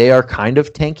 because they are kind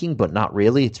of tanking, but not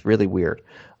really. It's really weird.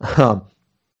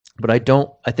 But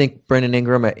I think Brandon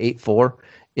Ingram at 8.4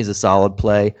 is a solid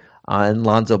play. And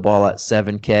Lonzo Ball at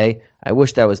 7K. I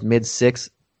wish that was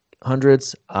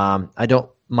mid-600s. I don't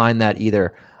mind that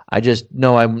either. I just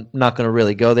know I'm not going to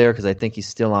really go there because I think he's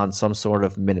still on some sort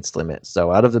of minutes limit.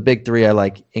 So out of the big 3, I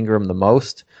like Ingram the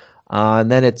most.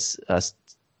 And then it's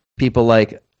people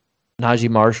like Najee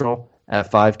Marshall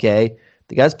at 5K.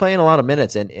 The guy's playing a lot of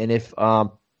minutes. And if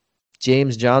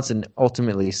James Johnson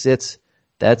ultimately sits,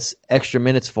 that's extra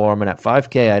minutes for him. And at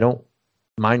 5K, I don't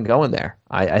mind going there.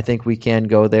 I think we can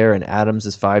go there, and Adams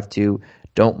is 5'2".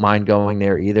 Don't mind going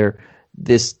there either.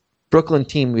 This Brooklyn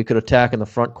team, we could attack in the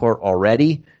front court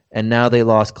already, and now they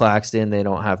lost Claxton. They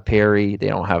don't have Perry. They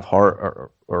don't have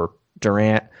Hart or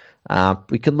Durant.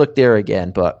 We could look there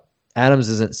again, but Adams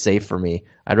isn't safe for me.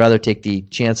 I'd rather take the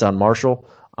chance on Marshall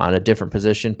on a different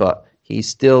position, but he's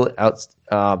still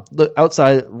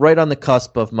outside, right on the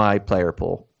cusp of my player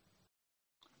pool.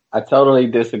 I totally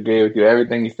disagree with you.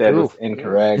 Everything you said is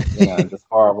incorrect. Just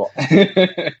horrible.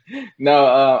 No,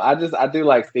 I do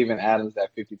like Steven Adams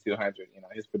at 5,200.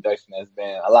 His production has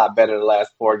been a lot better the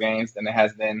last 4 games than it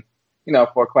has been,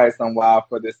 for quite some while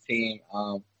for this team.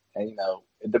 And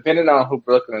depending on who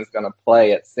Brooklyn is going to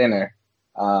play at center,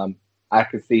 I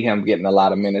could see him getting a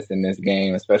lot of minutes in this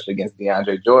game, especially against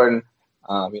DeAndre Jordan.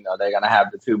 They're going to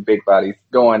have the 2 big bodies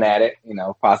going at it,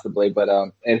 possibly. But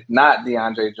if not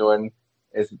DeAndre Jordan,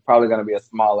 it's probably going to be a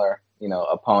smaller,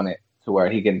 opponent to where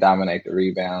he can dominate the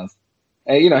rebounds.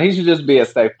 And, he should just be a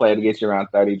safe play to get you around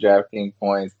 30 DraftKings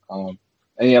points. And,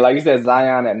 like you said,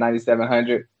 Zion at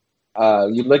 9,700,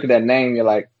 you look at that name, you're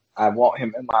like, I want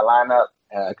him in my lineup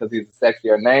because he's a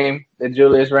sexier name than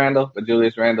Julius Randle. But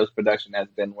Julius Randle's production has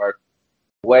been worth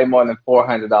way more than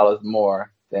 $400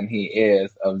 more than he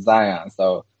is of Zion.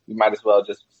 So you might as well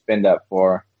just spend up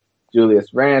for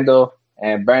Julius Randle.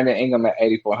 And Brandon Ingram at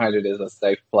 8,400 is a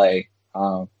safe play.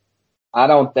 I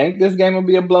don't think this game will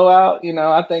be a blowout.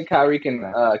 I think Kyrie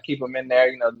can keep him in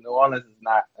there. New Orleans is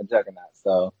not a juggernaut.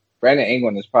 So Brandon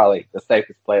Ingram is probably the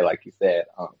safest play, like you said.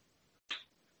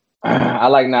 I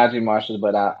like Najee Marshall,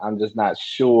 but I'm just not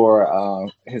sure.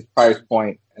 His price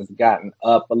point has gotten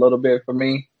up a little bit for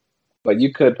me. But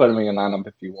you could put him in your lineup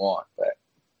if you want. But,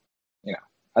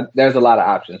 there's a lot of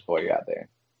options for you out there.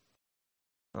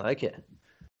 I like it.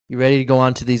 You ready to go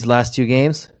on to these last two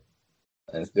games?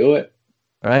 Let's do it.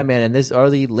 All right, man, and these are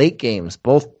the late games.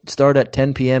 Both start at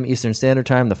 10 p.m. Eastern Standard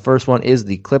Time. The first one is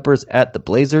the Clippers at the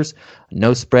Blazers.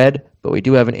 No spread, but we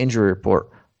do have an injury report.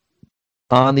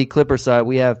 On the Clippers side,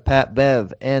 we have Pat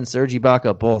Bev and Serge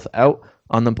Ibaka both out.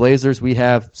 On the Blazers, we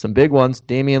have some big ones,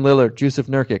 Damian Lillard, Jusuf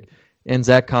Nurkic, and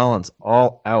Zach Collins,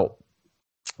 all out.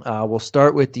 We'll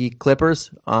start with the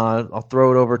Clippers. I'll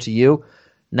throw it over to you.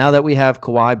 Now that we have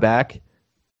Kawhi back,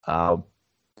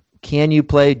 can you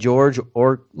play George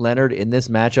or Leonard in this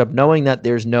matchup, knowing that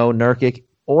there's no Nurkic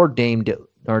or Dame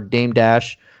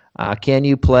Dash? Can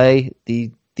you play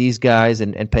these guys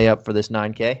and pay up for this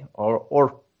 9K?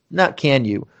 Or not can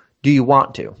you? Do you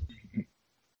want to?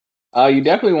 You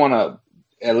definitely want to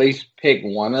at least pick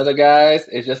one of the guys.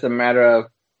 It's just a matter of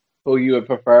who you would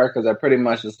prefer because they're pretty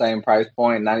much the same price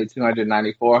point, 9,200,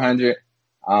 9,400.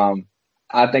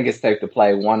 I think it's safe to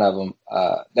play one of them.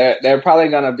 They're probably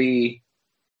going to be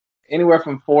anywhere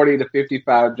from 40 to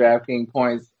 55 DraftKings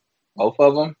points, both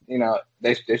of them.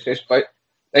 They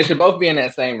should both be in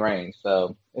that same range.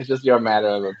 So it's just your matter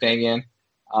of opinion.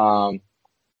 I'm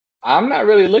not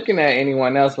really looking at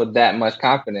anyone else with that much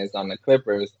confidence on the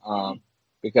Clippers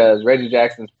because Reggie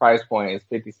Jackson's price point is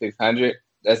 5,600.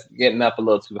 That's getting up a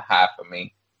little too high for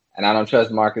me. And I don't trust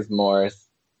Marcus Morris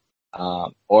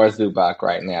or Zubac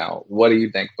right now. What do you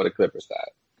think for the Clippers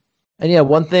side? And yeah,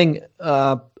 one thing,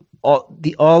 all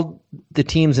the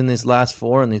teams in these last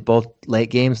four and these both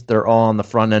late games, they're all on the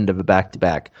front end of a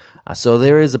back-to-back. So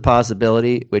there is a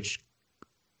possibility, which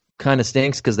kind of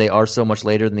stinks because they are so much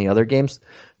later than the other games,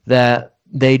 that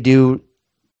they do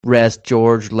rest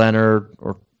George, Leonard,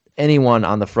 or anyone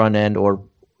on the front end or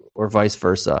vice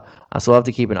versa. So I'll have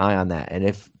to keep an eye on that. And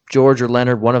if George or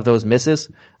Leonard, one of those misses,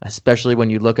 especially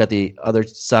when you look at the other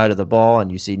side of the ball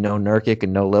and you see no Nurkic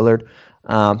and no Lillard,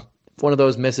 if one of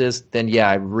those misses, then yeah,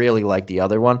 I really like the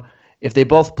other one. If they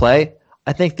both play,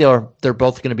 I think they're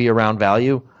both going to be around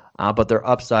value, but their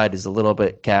upside is a little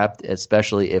bit capped,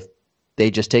 especially if they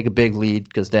just take a big lead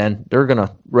because then they're going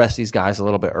to rest these guys a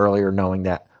little bit earlier knowing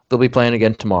that they'll be playing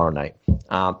again tomorrow night.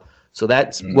 So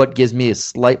that's what gives me a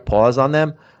slight pause on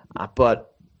them.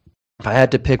 But if I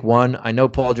had to pick one, I know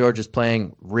Paul George is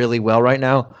playing really well right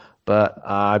now, but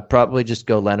I'd probably just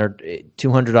go Leonard.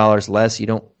 $200 less. You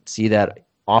don't see that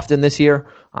often this year,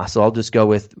 so I'll just go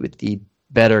with the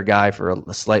better guy for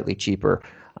a slightly cheaper.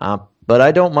 But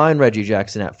I don't mind Reggie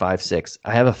Jackson at 5'6".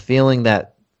 I have a feeling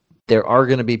that there are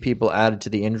going to be people added to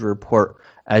the injury report,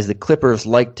 as the Clippers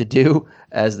like to do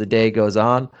as the day goes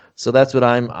on. So that's what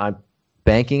I'm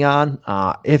banking on.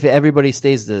 If everybody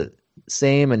stays the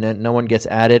same and then no one gets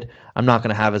added, I'm not going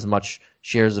to have as much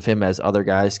shares of him as other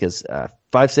guys because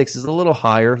 5'6" is a little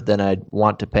higher than I'd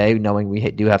want to pay, knowing we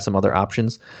do have some other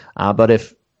options. But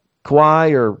if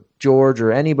Kawhi or George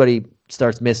or anybody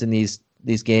starts missing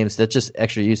these games, that's just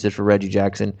extra usage for Reggie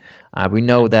Jackson. We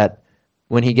know that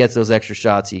when he gets those extra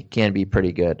shots, he can be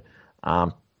pretty good.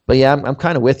 But yeah, I'm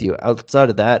kind of with you. Outside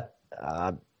of that,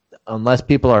 unless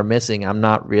people are missing, I'm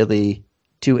not really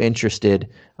too interested,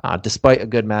 despite a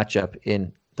good matchup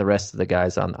in the rest of the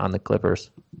guys on the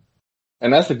Clippers.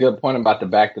 And that's a good point about the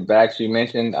back-to-backs you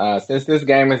mentioned. Since this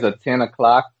game is a 10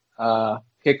 o'clock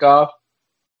tip-off,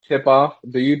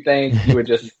 do you think you would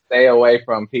just stay away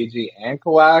from PG and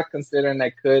Kawhi, considering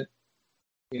they could,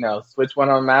 switch one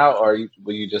of them out, or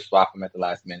will you just swap them at the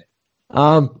last minute?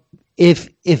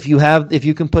 If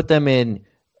you can put them in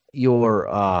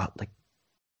your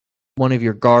one of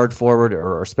your guard forward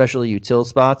or especially util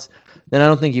spots, then I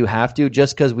don't think you have to,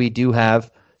 just because we do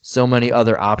have so many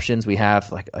other options. We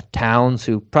have like a Towns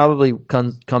who probably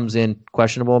comes in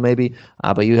questionable maybe,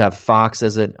 but you have Fox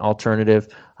as an alternative.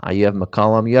 You have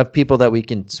McCollum. You have people that we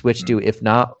can switch to if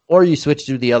not, or you switch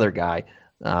to the other guy.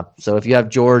 So if you have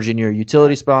George in your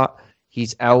utility spot,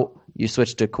 he's out, you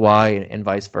switch to Kawhi and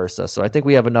vice versa. So I think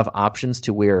we have enough options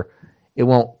to where it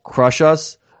won't crush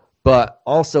us. But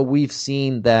also we've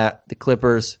seen that the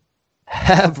Clippers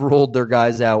have rolled their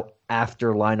guys out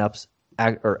after lineups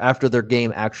or after their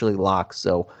game actually locks.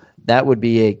 So that would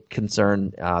be a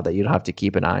concern that you'd have to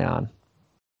keep an eye on.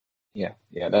 Yeah,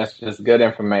 that's just good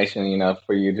information,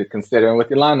 for you to consider with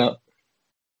your lineup.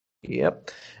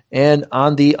 Yep. And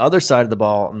on the other side of the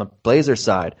ball, on the Blazers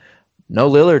side, no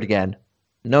Lillard again,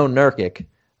 no Nurkic.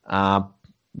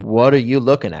 What are you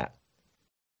looking at?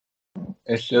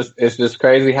 It's just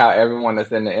crazy how everyone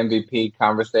that's in the MVP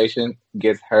conversation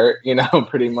gets hurt,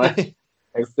 pretty much,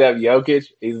 except Jokic.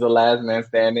 He's the last man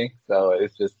standing, so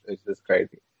it's just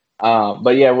crazy.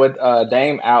 But yeah, with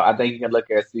Dame out, I think you can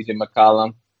look at CJ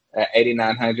McCollum at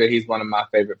 8,900. He's one of my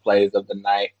favorite plays of the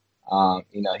night.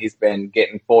 He's been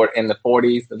getting in the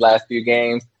 40s the last few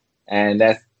games, and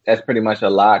that's pretty much a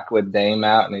lock with Dame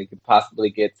out, and he could possibly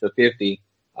get to 50.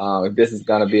 If this is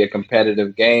going to be a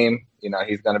competitive game,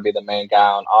 he's going to be the main guy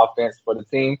on offense for the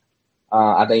team.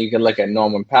 I think you can look at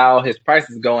Norman Powell. His price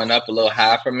is going up a little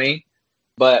high for me,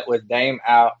 but with Dame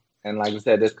out, and like I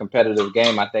said, this competitive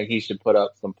game, I think he should put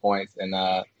up some points and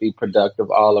be productive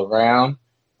all around.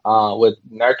 With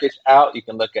Nurkic out, you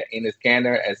can look at Enes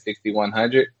Kanter at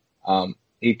 6,100.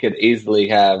 He could easily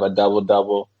have a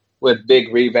double-double with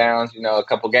big rebounds. A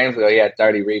couple games ago, he had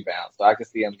 30 rebounds. So I could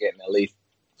see him getting at least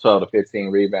 12 to 15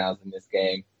 rebounds in this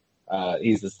game.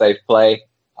 He's a safe play.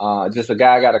 Just a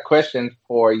guy I got a question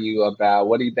for you about.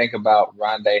 What do you think about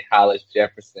Rondae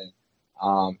Hollis-Jefferson?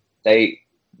 They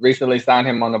recently signed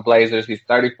him on the Blazers. He's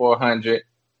 3,400,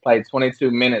 played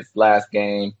 22 minutes last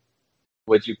game.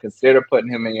 Would you consider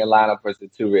putting him in your lineup, or is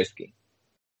it too risky?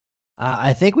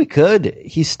 I think we could.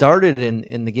 He started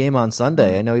in the game on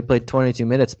Sunday. I know he played 22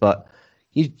 minutes, but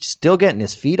he's still getting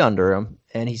his feet under him,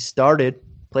 and he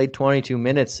played 22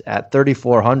 minutes at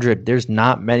 3,400. There's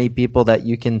not many people that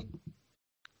you can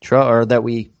try or that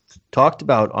we talked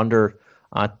about under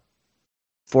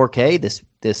 4K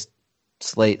this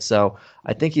slate. So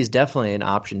I think he's definitely an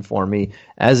option for me,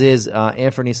 as is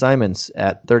Anthony Simons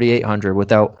at 3,800.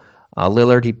 Without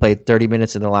Lillard, he played 30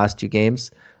 minutes in the last two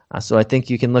games. So I think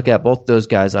you can look at both those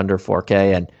guys under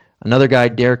 4K. And another guy,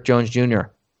 Derrick Jones Jr.,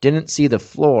 didn't see the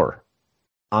floor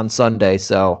on Sunday,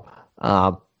 so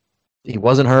he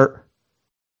wasn't hurt.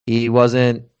 He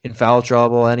wasn't in foul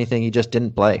trouble, anything. He just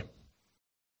didn't play.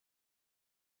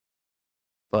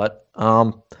 But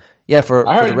yeah,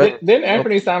 didn't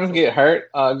Anthony Simons get hurt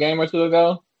a game or two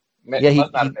ago? Yeah,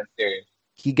 must not have been serious.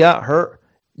 He got hurt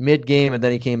mid-game, and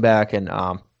then he came back and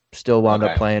still wound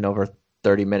up playing over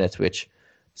 30 minutes, which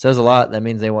says a lot. That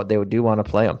means they do want to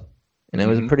play him, and it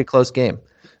was a pretty close game.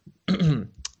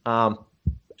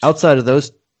 Outside of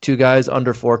those two guys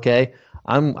under 4K,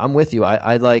 I'm with you.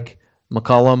 I like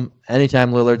McCollum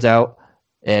anytime Lillard's out,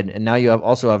 and now you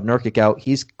also have Nurkic out.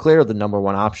 He's clearly the number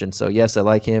one option. So yes, I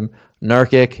like him.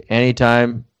 Nurkic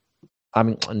anytime.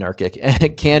 Nurkic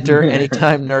Kanter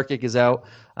anytime Nurkic is out,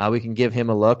 we can give him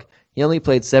a look. He only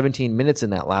played 17 minutes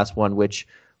in that last one, which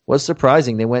was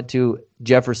surprising. They went to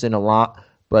Jefferson a lot,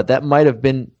 but that might have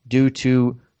been due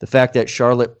to the fact that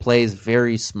Charlotte plays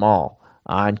very small,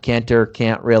 and Kanter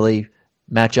can't really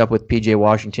match up with P.J.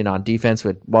 Washington on defense,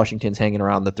 with Washington's hanging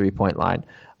around the three-point line.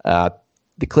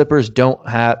 The Clippers don't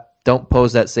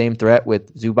pose that same threat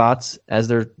with Zubats as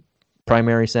their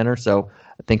primary center, so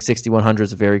I think 6,100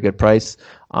 is a very good price.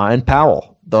 And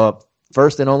Powell, the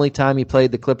first and only time he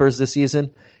played the Clippers this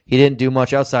season, he didn't do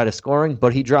much outside of scoring,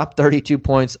 but he dropped 32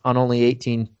 points on only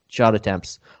 18 shot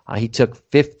attempts. He took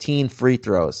 15 free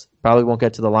throws. Probably won't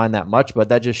get to the line that much, but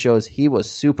that just shows he was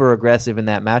super aggressive in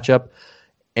that matchup.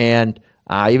 And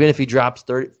even if he drops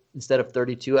 30 instead of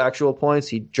 32 actual points,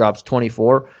 he drops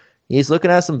 24. He's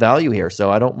looking at some value here, so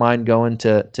I don't mind going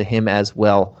to him as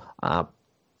well,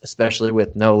 especially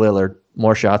with no Lillard.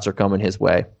 More shots are coming his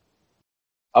way.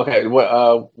 Okay,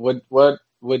 what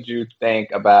would you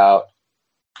think about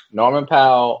Norman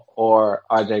Powell or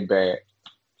RJ Barrett,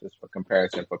 just for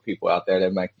comparison for people out there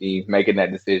that might be making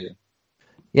that decision?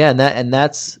 Yeah, and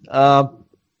that's a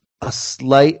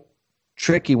slight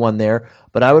tricky one there,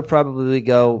 but I would probably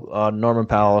go Norman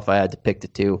Powell if I had to pick the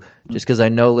two, just because I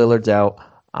know Lillard's out.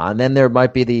 And then there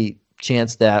might be the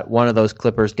chance that one of those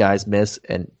Clippers guys miss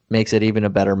and makes it even a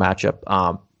better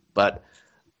matchup. But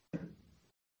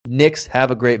Knicks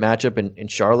have a great matchup in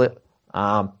Charlotte.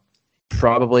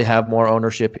 Probably have more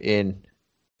ownership in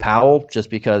Powell just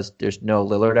because there's no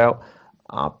Lillard out.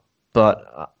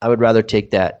 But I would rather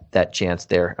take that chance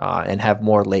there and have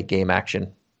more late game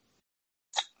action.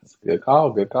 That's a good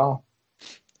call. Good call.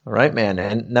 All right, man.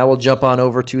 And now we'll jump on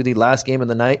over to the last game of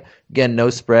the night. Again, no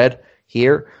spread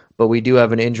here, but we do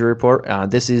have an injury report.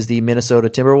 This is the Minnesota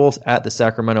Timberwolves at the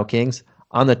Sacramento Kings.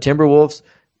 On the Timberwolves,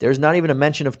 there's not even a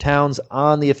mention of Towns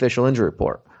on the official injury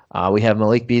report. We have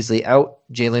Malik Beasley out,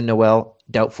 Jalen Noel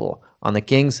doubtful. On the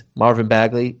Kings, Marvin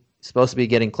Bagley supposed to be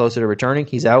getting closer to returning.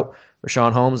 He's out.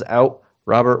 Rashawn Holmes out.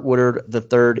 Robert Woodard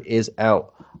III is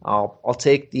out. I'll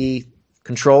take the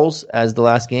Controls as the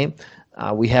last game.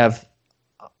 We have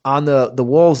on the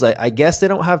Wolves, I guess they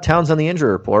don't have Towns on the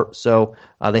injury report. So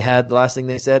the last thing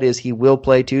they said is he will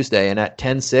play Tuesday. And at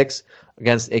 10-6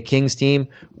 against a Kings team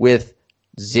with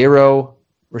 0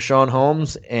 Rashawn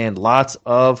Holmes and lots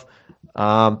of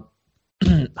Hassan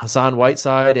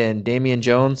Whiteside and Damian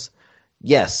Jones,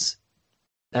 yes,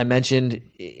 I mentioned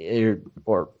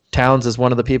or Towns is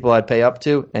one of the people I'd pay up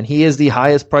to, and he is the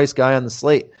highest priced guy on the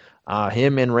slate.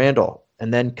 Him and Randall,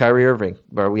 and then Kyrie Irving,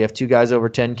 where we have 2 guys over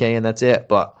 10K, and that's it.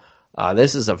 But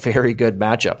this is a very good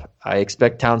matchup. I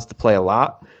expect Towns to play a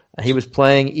lot. He was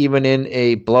playing even in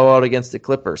a blowout against the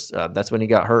Clippers. That's when he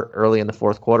got hurt early in the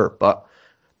fourth quarter. But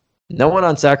no one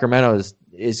on Sacramento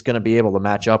is going to be able to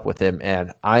match up with him,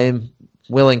 and I am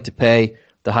willing to pay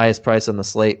the highest price on the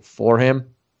slate for him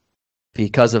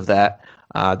because of that.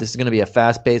 This is going to be a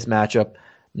fast-paced matchup,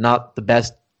 not the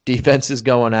best defenses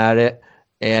going at it,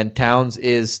 and Towns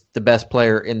is the best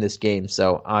player in this game.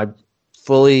 So I'm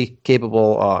fully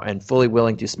capable and fully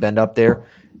willing to spend up there.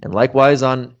 And likewise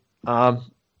on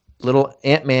little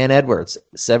Ant-Man Edwards,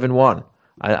 7-1.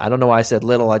 I don't know why I said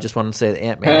little. I just wanted to say the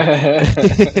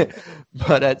Ant-Man.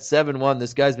 But at 7-1,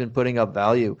 this guy's been putting up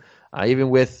value. Even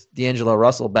with D'Angelo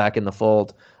Russell back in the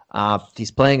fold,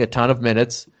 he's playing a ton of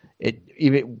minutes.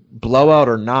 Even blowout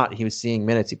or not, he was seeing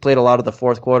minutes. He played a lot of the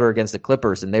fourth quarter against the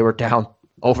Clippers, and they were down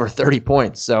over 30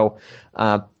 points. So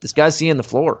this guy's seeing the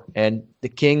floor. And the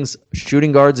Kings,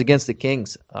 shooting guards against the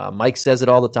Kings. Mike says it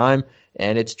all the time,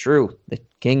 and it's true. The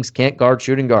Kings can't guard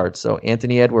shooting guards. So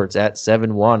Anthony Edwards at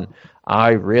 7-1.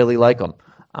 I really like him.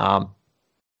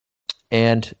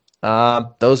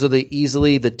 Those are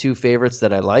easily the 2 favorites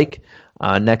that I like.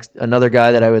 Next, another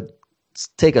guy that I would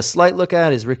take a slight look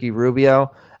at is Ricky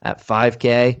Rubio at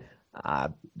 5K.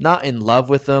 Not in love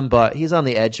with him, but he's on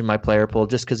the edge of my player pool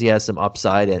just because he has some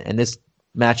upside, and this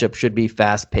matchup should be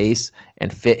fast-paced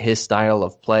and fit his style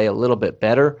of play a little bit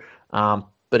better.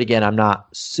 But again, I'm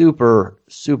not super,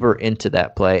 super into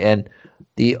that play. And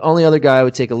the only other guy I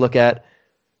would take a look at,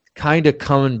 kind of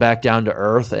coming back down to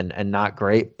earth and not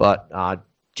great, but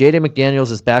Jaden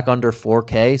McDaniels is back under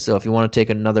 4K, so if you want to take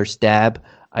another stab,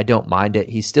 I don't mind it.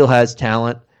 He still has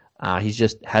talent. He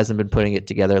just hasn't been putting it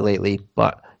together lately,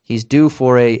 but he's due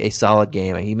for a solid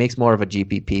game. He makes more of a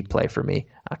GPP play for me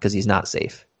because he's not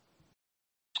safe.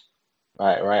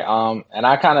 Right. And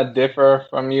I kind of differ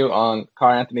from you on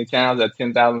Karl Anthony Towns at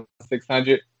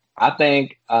 10,600. I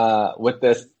think with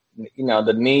this,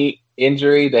 the knee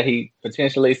injury that he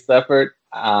potentially suffered,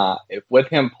 with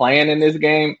him playing in this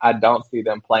game, I don't see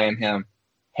them playing him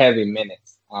heavy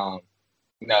minutes.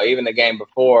 Even the game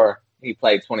before, he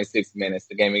played 26 minutes.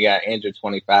 The game he got injured,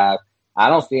 25. I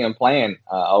don't see him playing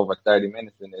over 30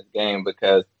 minutes in this game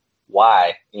because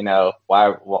why?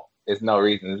 Why? Well, there's no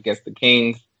reason. It's against the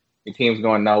Kings. Your team's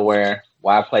going nowhere.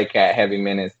 Why play Cat heavy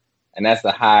minutes? And that's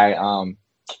a high,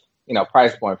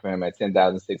 price point for him at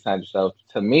 10,600. So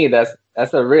to me,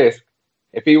 that's a risk.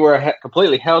 If he were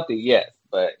completely healthy, yes.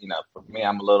 But, for me,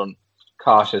 I'm a little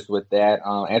cautious with that.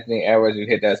 Anthony Edwards, you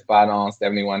hit that spot on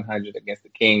 7,100 against the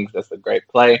Kings. That's a great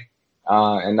play.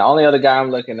 And the only other guy I'm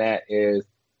looking at is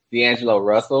D'Angelo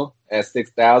Russell at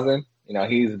 6,000.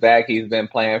 He's back. He's been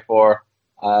playing for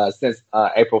since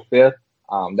April 5th.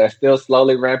 They're still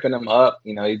slowly ramping him up.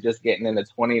 He's just getting in the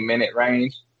 20-minute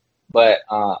range. But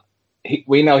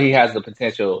we know he has the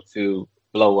potential to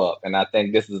blow up. And I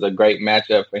think this is a great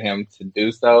matchup for him to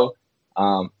do so.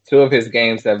 2 of his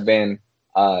games have been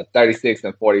 36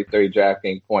 and 43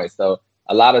 DraftKings points. So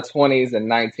a lot of 20s and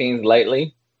 19s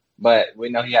lately. But we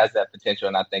know he has that potential,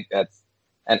 and I think that's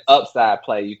an upside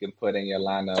play you can put in your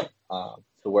lineup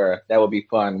to where that would be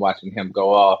fun watching him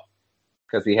go off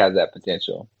because he has that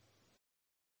potential.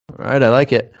 All right, I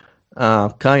like it.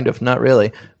 Kind of, not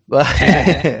really. But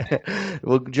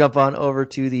we'll jump on over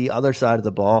to the other side of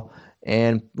the ball,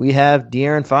 and we have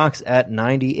De'Aaron Fox at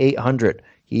 9,800.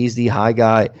 He's the high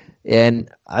guy, and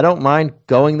I don't mind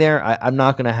going there. I'm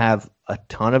not going to have a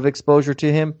ton of exposure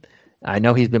to him. I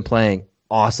know he's been playing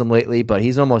awesome lately, but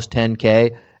he's almost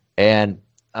 10K, and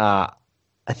I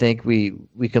think we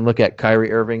can look at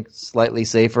Kyrie Irving slightly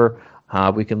safer.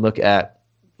 We can look at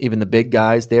even the big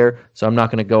guys there, so I'm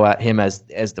not going to go at him as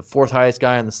the 4th highest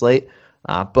guy on the slate,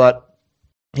 but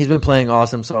he's been playing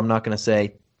awesome, so I'm not going to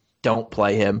say don't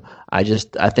play him. I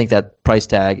think that price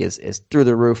tag is through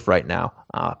the roof right now.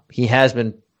 He has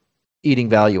been eating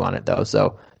value on it, though,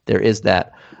 so there is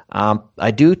that.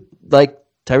 I do like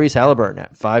Tyrese Halliburton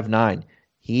at 5'9".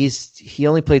 He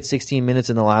only played 16 minutes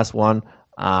in the last one.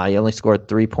 He only scored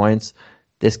 3 points.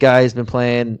 This guy has been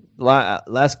playing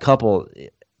last couple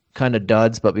kind of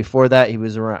duds, but before that he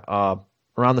was around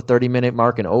the 30-minute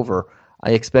mark and over.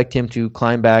 I expect him to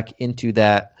climb back into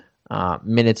that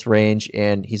minutes range,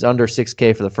 and he's under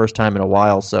 6K for the first time in a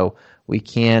while, so we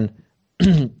can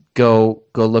go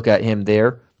look at him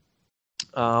there.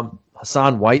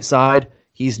 Hassan Whiteside,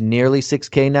 he's nearly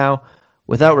 6K now.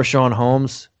 Without Rashawn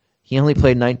Holmes, he only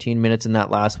played 19 minutes in that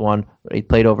last one. He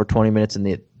played over 20 minutes in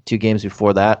the 2 games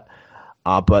before that.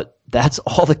 But that's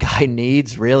all the guy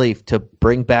needs, really, to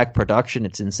bring back production.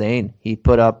 It's insane. He's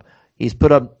put up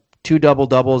 2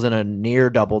 double-doubles and a near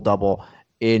double-double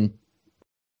in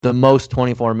the most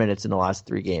 24 minutes in the last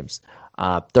 3 games.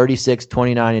 36,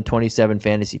 29, and 27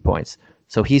 fantasy points.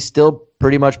 So he's still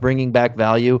pretty much bringing back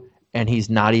value, and he's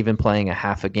not even playing a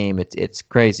half a game. It's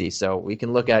crazy. So we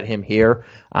can look at him here.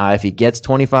 If he gets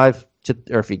 25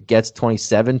 or if he gets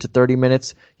 27 to 30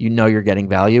 minutes, you know you're getting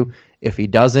value. If he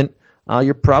doesn't,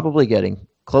 you're probably getting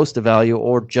close to value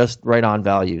or just right on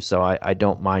value. So I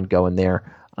don't mind going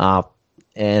there.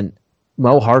 And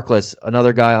Mo Harkless,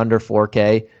 another guy under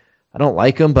 4K. I don't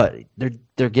like him, but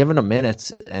they're giving him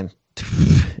minutes, and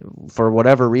for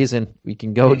whatever reason, we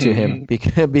can go to him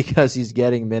because he's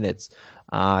getting minutes.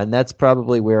 And that's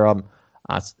probably where I'm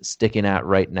sticking at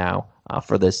right now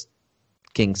for this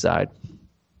king side.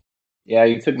 Yeah,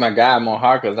 you took my guy, Mo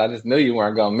Harkless. I just knew you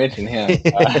weren't going to mention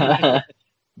him.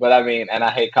 But I mean, and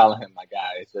I hate calling him my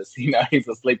guy. It's just, he's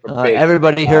a sleeper pick.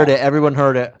 Everybody heard it. Everyone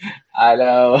heard it. I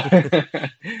know.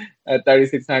 At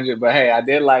 3,600. But hey, I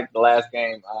did like the last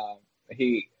game.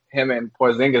 Him and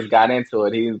Porzingis got into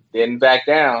it. He didn't back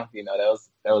down. That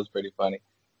was pretty funny.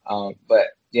 But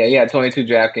yeah, he had 22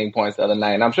 DraftKings points the other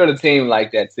night, and I'm sure the team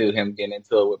liked that too. Him getting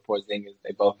into it with Porzingis.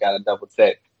 They both got a double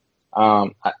tech. I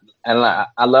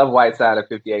love Whiteside at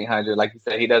 5,800. Like you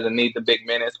said, he doesn't need the big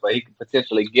minutes, but he could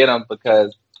potentially get them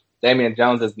because Damian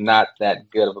Jones is not that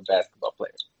good of a basketball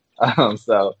player.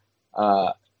 So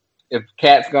if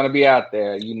Cat's going to be out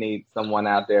there, you need someone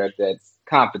out there that's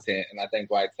competent, and I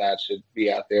think Whiteside should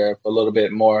be out there for a little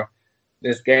bit more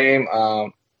this game.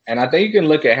 And I think you can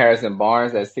look at Harrison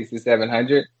Barnes at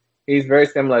 6,700. He's very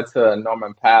similar to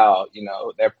Norman Powell.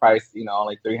 They're priced,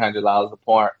 only $300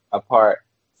 apart.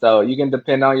 So you can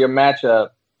depend on your matchup.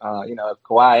 If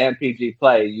Kawhi and PG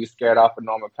play, you scared off of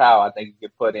Norman Powell, I think you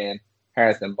could put in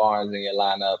Harrison Barnes in your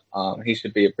lineup. He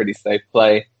should be a pretty safe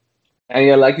play.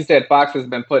 And, like you said, Fox has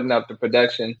been putting up the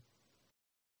production.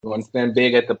 You want to spend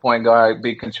big at the point guard,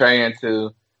 be contrarian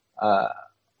to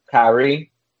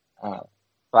Kyrie.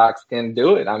 Fox can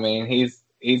do it. I mean, he's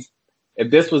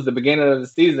if this was the beginning of the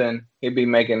season, he'd be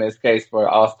making his case for an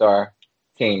all-star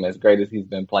team as great as he's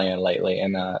been playing lately.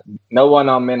 And no one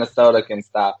on Minnesota can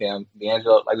stop him.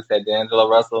 D'Angelo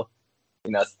Russell,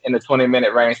 in the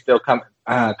 20-minute range, still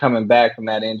coming back from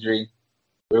that injury.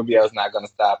 Rubio's not going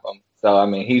to stop him. So, I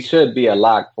mean, he should be a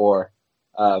lock for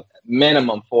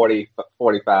minimum 40,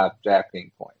 45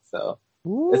 DraftKings points. So,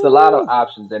 There's a lot of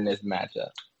options in this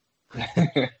matchup.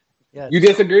 Yeah, you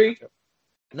disagree?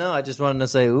 No, I just wanted to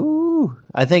say, ooh.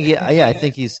 I think, I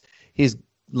think he's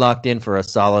locked in for a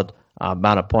solid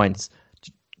amount of points.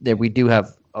 We do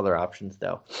have other options,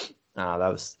 though. That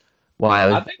was why I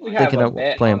was thinking of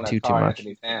playing him too much.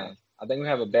 I think we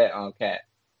have a bet on Cat.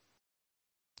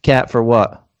 Cat for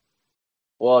what?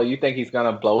 Well, you think he's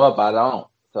going to blow up? I don't.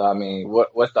 So, I mean,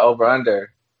 what's the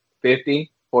over-under?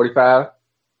 50? 45?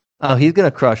 Oh, he's going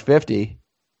to crush 50.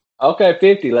 Okay,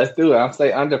 50. Let's do it. I'll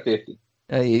say under 50.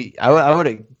 I would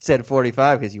have said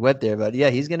 45 because you went there, but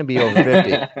yeah, he's going to be over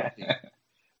 50.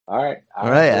 All right.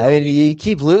 I mean, you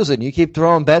keep losing. You keep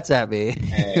throwing bets at me.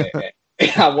 Hey.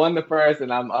 I won the first,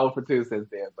 and I'm 0 for 2 since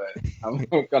then, but I'm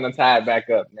going to tie it back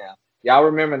up now. Y'all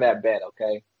remember that bet,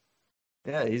 okay?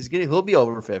 Yeah, he'll be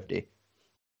over 50.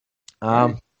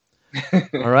 All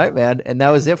right, man. And that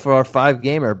was it for our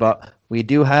 5-gamer, but we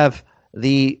do have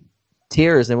the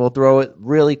tiers, and we'll throw it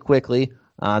really quickly.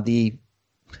 I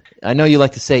know you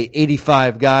like to say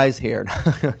 85 guys here,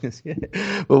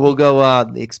 but we'll go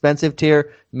the expensive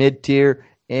tier, mid tier,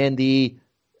 and the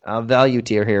value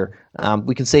tier here.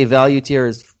 We can say value tier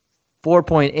is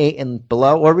 4.8 and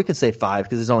below, or we can say 5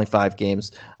 because there's only 5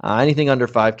 games. Anything under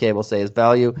 5K we'll say is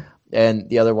value, and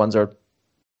the other ones are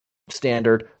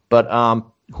standard. But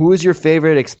who is your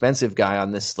favorite expensive guy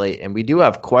on this slate? And we do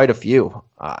have quite a few.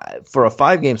 For a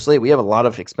 5-game slate, we have a lot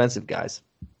of expensive guys.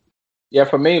 Yeah,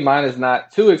 for me, mine is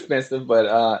not too expensive, but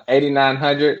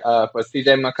 8,900 for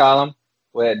CJ McCollum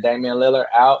with Damian Lillard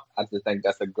out. I just think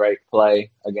that's a great play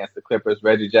against the Clippers.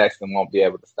 Reggie Jackson won't be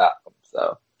able to stop him.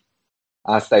 So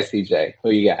I'll say CJ.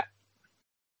 Who you got?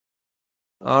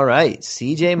 All right,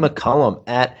 CJ McCollum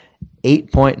at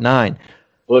 8.9.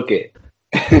 Book it.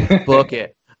 Book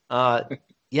it.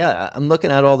 Yeah, I'm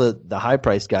looking at all the high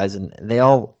price guys, and they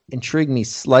all intrigue me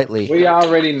slightly. We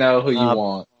already know who you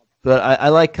want. But I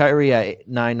like Kyrie at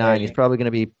 9.9. He's probably going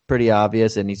to be pretty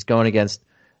obvious, and he's going against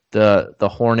the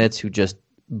Hornets, who just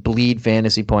bleed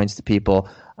fantasy points to people.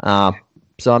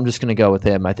 So I'm just going to go with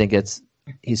him. I think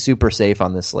he's super safe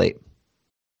on this slate.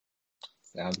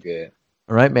 Sounds good.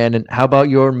 All right, man. And how about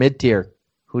your mid-tier?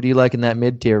 Who do you like in that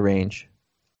mid-tier range?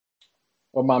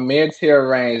 Well, my mid-tier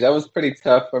range, that was pretty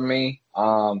tough for me.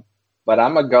 But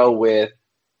I'm going to go with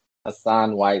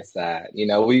Hassan Whiteside. You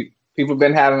know, people have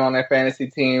been having him on their fantasy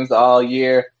teams all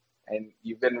year, and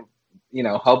you've been,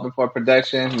 hoping for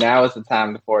production. Now is the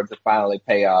time for it to finally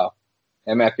pay off.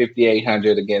 Him at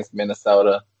 5,800 against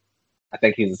Minnesota. I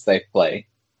think he's a safe play.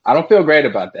 I don't feel great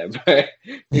about that, but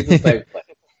he's a safe play.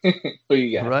 Who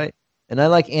you got? Right. And I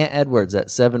like Ant Edwards at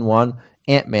 7-1.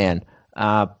 Ant-Man.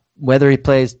 Whether he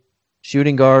plays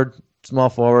shooting guard, small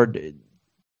forward,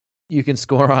 you can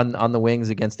score on the wings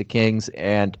against the Kings,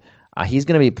 and he's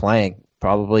going to be playing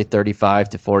probably 35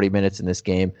 to 40 minutes in this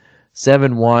game.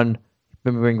 7-1,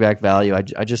 bring back value.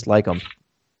 I just like him.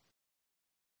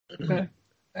 Okay.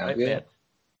 Sounds good.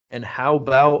 And how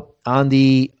about on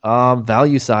the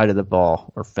value side of the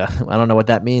ball? I don't know what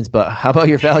that means, but how about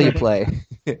your value play?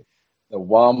 The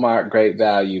Walmart great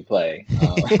value play.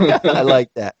 I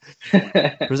like that.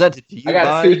 Presented to you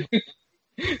by...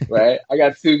 Right? I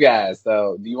got two guys.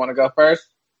 So do you want to go first?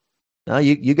 No,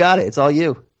 you got it. It's all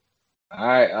you. All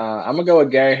right. I'm going to go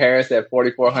with Gary Harris at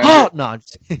 4,400. Oh, no.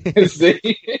 See?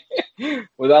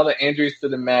 With all the injuries to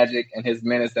the Magic and his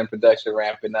minutes and production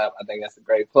ramping up, I think that's a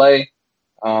great play.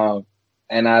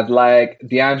 And I'd like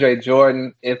DeAndre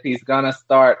Jordan, if he's going to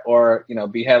start or,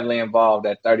 be heavily involved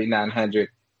at 3,900.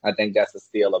 I think that's a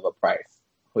steal of a price.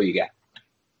 Who you got?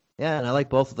 Yeah, and I like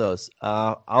both of those.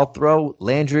 I'll throw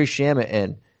Landry Shamet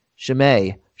in.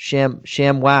 ShamWow.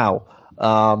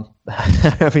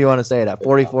 However you want to say it, at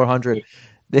 4,400.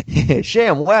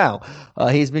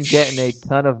 ShamWow. He's been getting a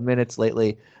ton of minutes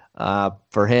lately.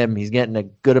 For him, he's getting a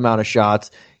good amount of shots.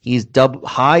 He's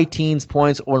high teens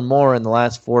points or more in the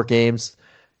last 4 games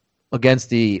against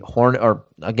the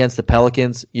against the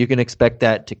Pelicans. You can expect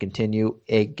that to continue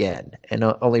again. And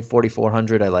only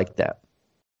 4,400. I like that.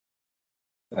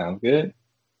 Sounds good.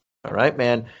 All right,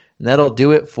 man. And that'll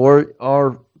do it for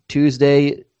our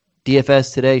Tuesday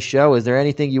DFS Today show. Is there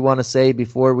anything you want to say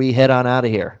before we head on out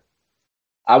of here?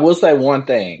 I will say one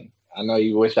thing. I know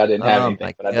you wish I didn't have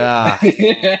anything, but I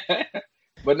did.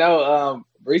 But no,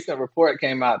 recent report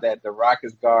came out that the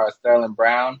Rockets guard Sterling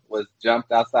Brown was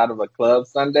jumped outside of a club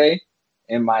Sunday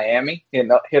in Miami,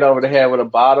 hit over the head with a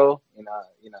bottle.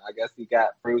 I guess he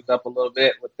got bruised up a little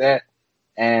bit with that.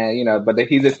 And, but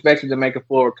he's expected to make a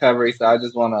full recovery. So I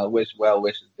just want to wish well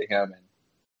wishes to him and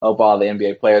hope all the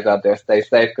NBA players out there stay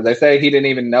safe. Because they say he didn't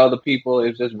even know the people. It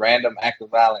was just random act of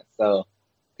violence. So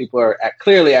people are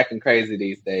clearly acting crazy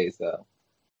these days. So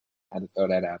I had to throw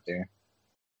that out there.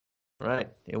 Right.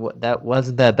 That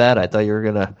wasn't that bad. I thought you were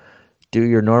going to do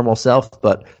your normal self,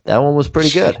 but that one was pretty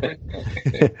good.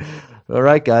 All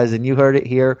right, guys. And you heard it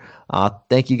here.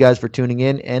 Thank you guys for tuning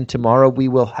in. And tomorrow we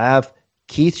will have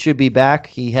Keith should be back.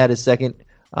 He had his second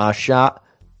shot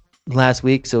last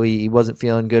week, so he wasn't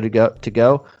feeling good to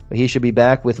go. But he should be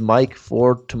back with Mike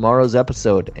for tomorrow's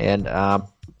episode. And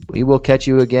we will catch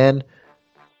you again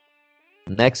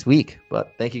next week.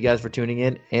 But thank you guys for tuning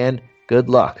in, and good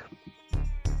luck.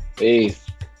 Peace.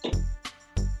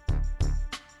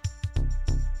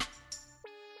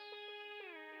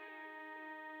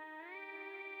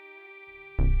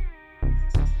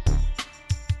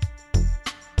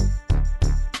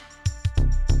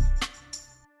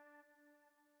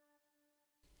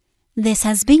 This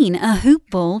has been a Hoop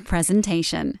Ball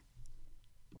presentation.